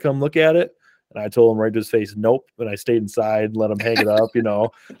buck. You want to come look at it? And I told him right to his face, nope. And I stayed inside and let him hang it up.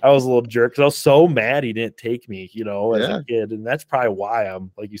 I was a little jerk because I was so mad he didn't take me, as Yeah. a kid. And that's probably why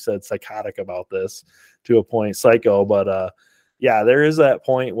I'm, like you said, psychotic about this to a point, psycho. But yeah, there is that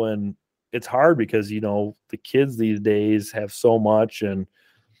point when it's hard because, the kids these days have so much. And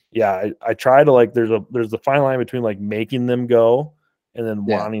yeah, I try to there's a fine line between like making them go and then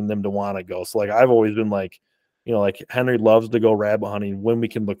Yeah. wanting them to want to go. So like, I've always been like, like Henry loves to go rabbit hunting when we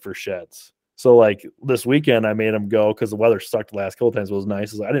can look for sheds. So like this weekend I made him go because the weather sucked the last couple times. It was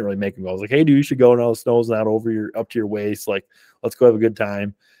nice. I didn't really make him go. I was like, hey dude, you should go now. The snow's not up to your waist. Like, let's go have a good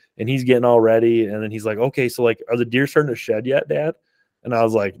time. And he's getting all ready. And then he's like, okay, so like, are the deer starting to shed yet, Dad? And I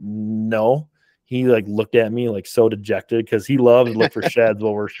was like, no. He like looked at me like so dejected because he loves to look for sheds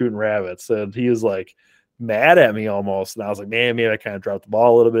while we're shooting rabbits. And he was like mad at me almost. And I was like, man, maybe I kind of dropped the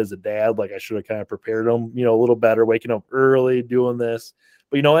ball a little bit as a dad. Like I should have kind of prepared him, a little better, waking up early, doing this.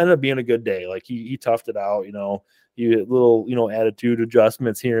 But, it ended up being a good day. Like he toughed it out, he had little, attitude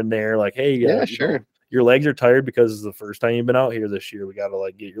adjustments here and there. Like, hey, Yeah, sure. your legs are tired because it's the first time you've been out here this year. We got to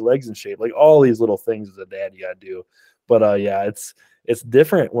like get your legs in shape. Like all these little things as a dad you got to do. But yeah, it's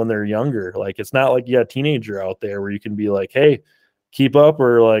different when they're younger. Like it's not like you got a teenager out there where you can be like, hey, keep up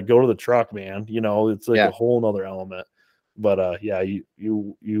or like go to the truck, man. It's like a whole nother element. But yeah, you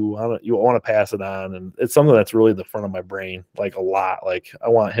want to pass it on, and it's something that's really the front of my brain, like a lot. Like I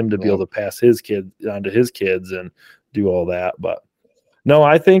want him to be able to pass his kid on to his kids and do all that. But no,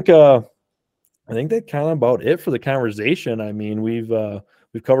 I think that kind of about it for the conversation. I mean, we've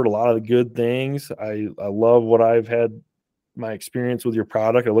covered a lot of the good things. I love what I've had my experience with your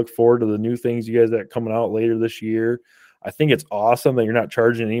product. I look forward to the new things you guys that are coming out later this year. I think it's awesome that you're not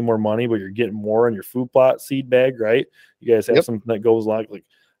charging any more money, but you're getting more on your food plot seed bag, right? You guys have something that goes like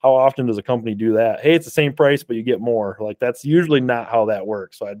how often does a company do that? Hey, it's the same price, but you get more. Like that's usually not how that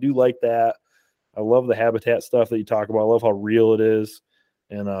works. So I do like that. I love the habitat stuff that you talk about. I love how real it is.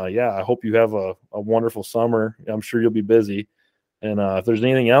 And yeah, I hope you have a wonderful summer. I'm sure you'll be busy. And if there's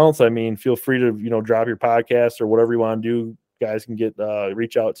anything else, I mean, feel free to, drop your podcast or whatever you want to do. Guys can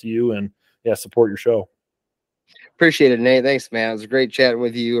reach out to you and support your show. Appreciate it, Nate. Thanks, man. It was a great chatting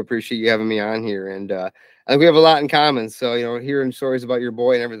with you. Appreciate you having me on here. And I think we have a lot in common. So, hearing stories about your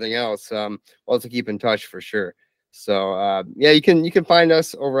boy and everything else, we'll have to keep in touch for sure. So, yeah, you can find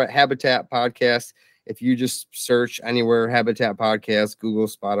us over at Habitat Podcast. If you just search anywhere, Habitat Podcast, Google,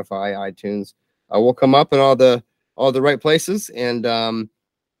 Spotify, iTunes, we'll come up in all the right places. And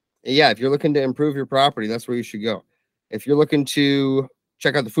yeah, if you're looking to improve your property, that's where you should go. If you're looking to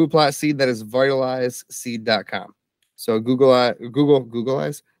check out the food plot seed, that is vitalizeseed.com. So Google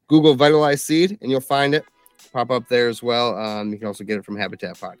Vitalize Seed and you'll find it. Pop up there as well. You can also get it from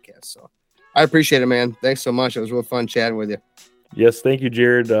Habitat Podcast. So I appreciate it, man. Thanks so much. It was real fun chatting with you. Yes, thank you,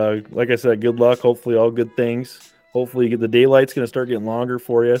 Jared. Like I said, good luck. Hopefully all good things. Hopefully you get the daylight's going to start getting longer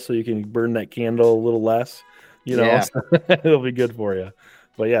for you so you can burn that candle a little less. Yeah. It'll be good for you.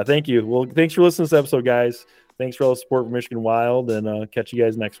 But yeah, thank you. Well, thanks for listening to this episode, guys. Thanks for all the support for Michigan Wild, and catch you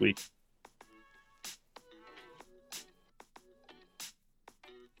guys next week.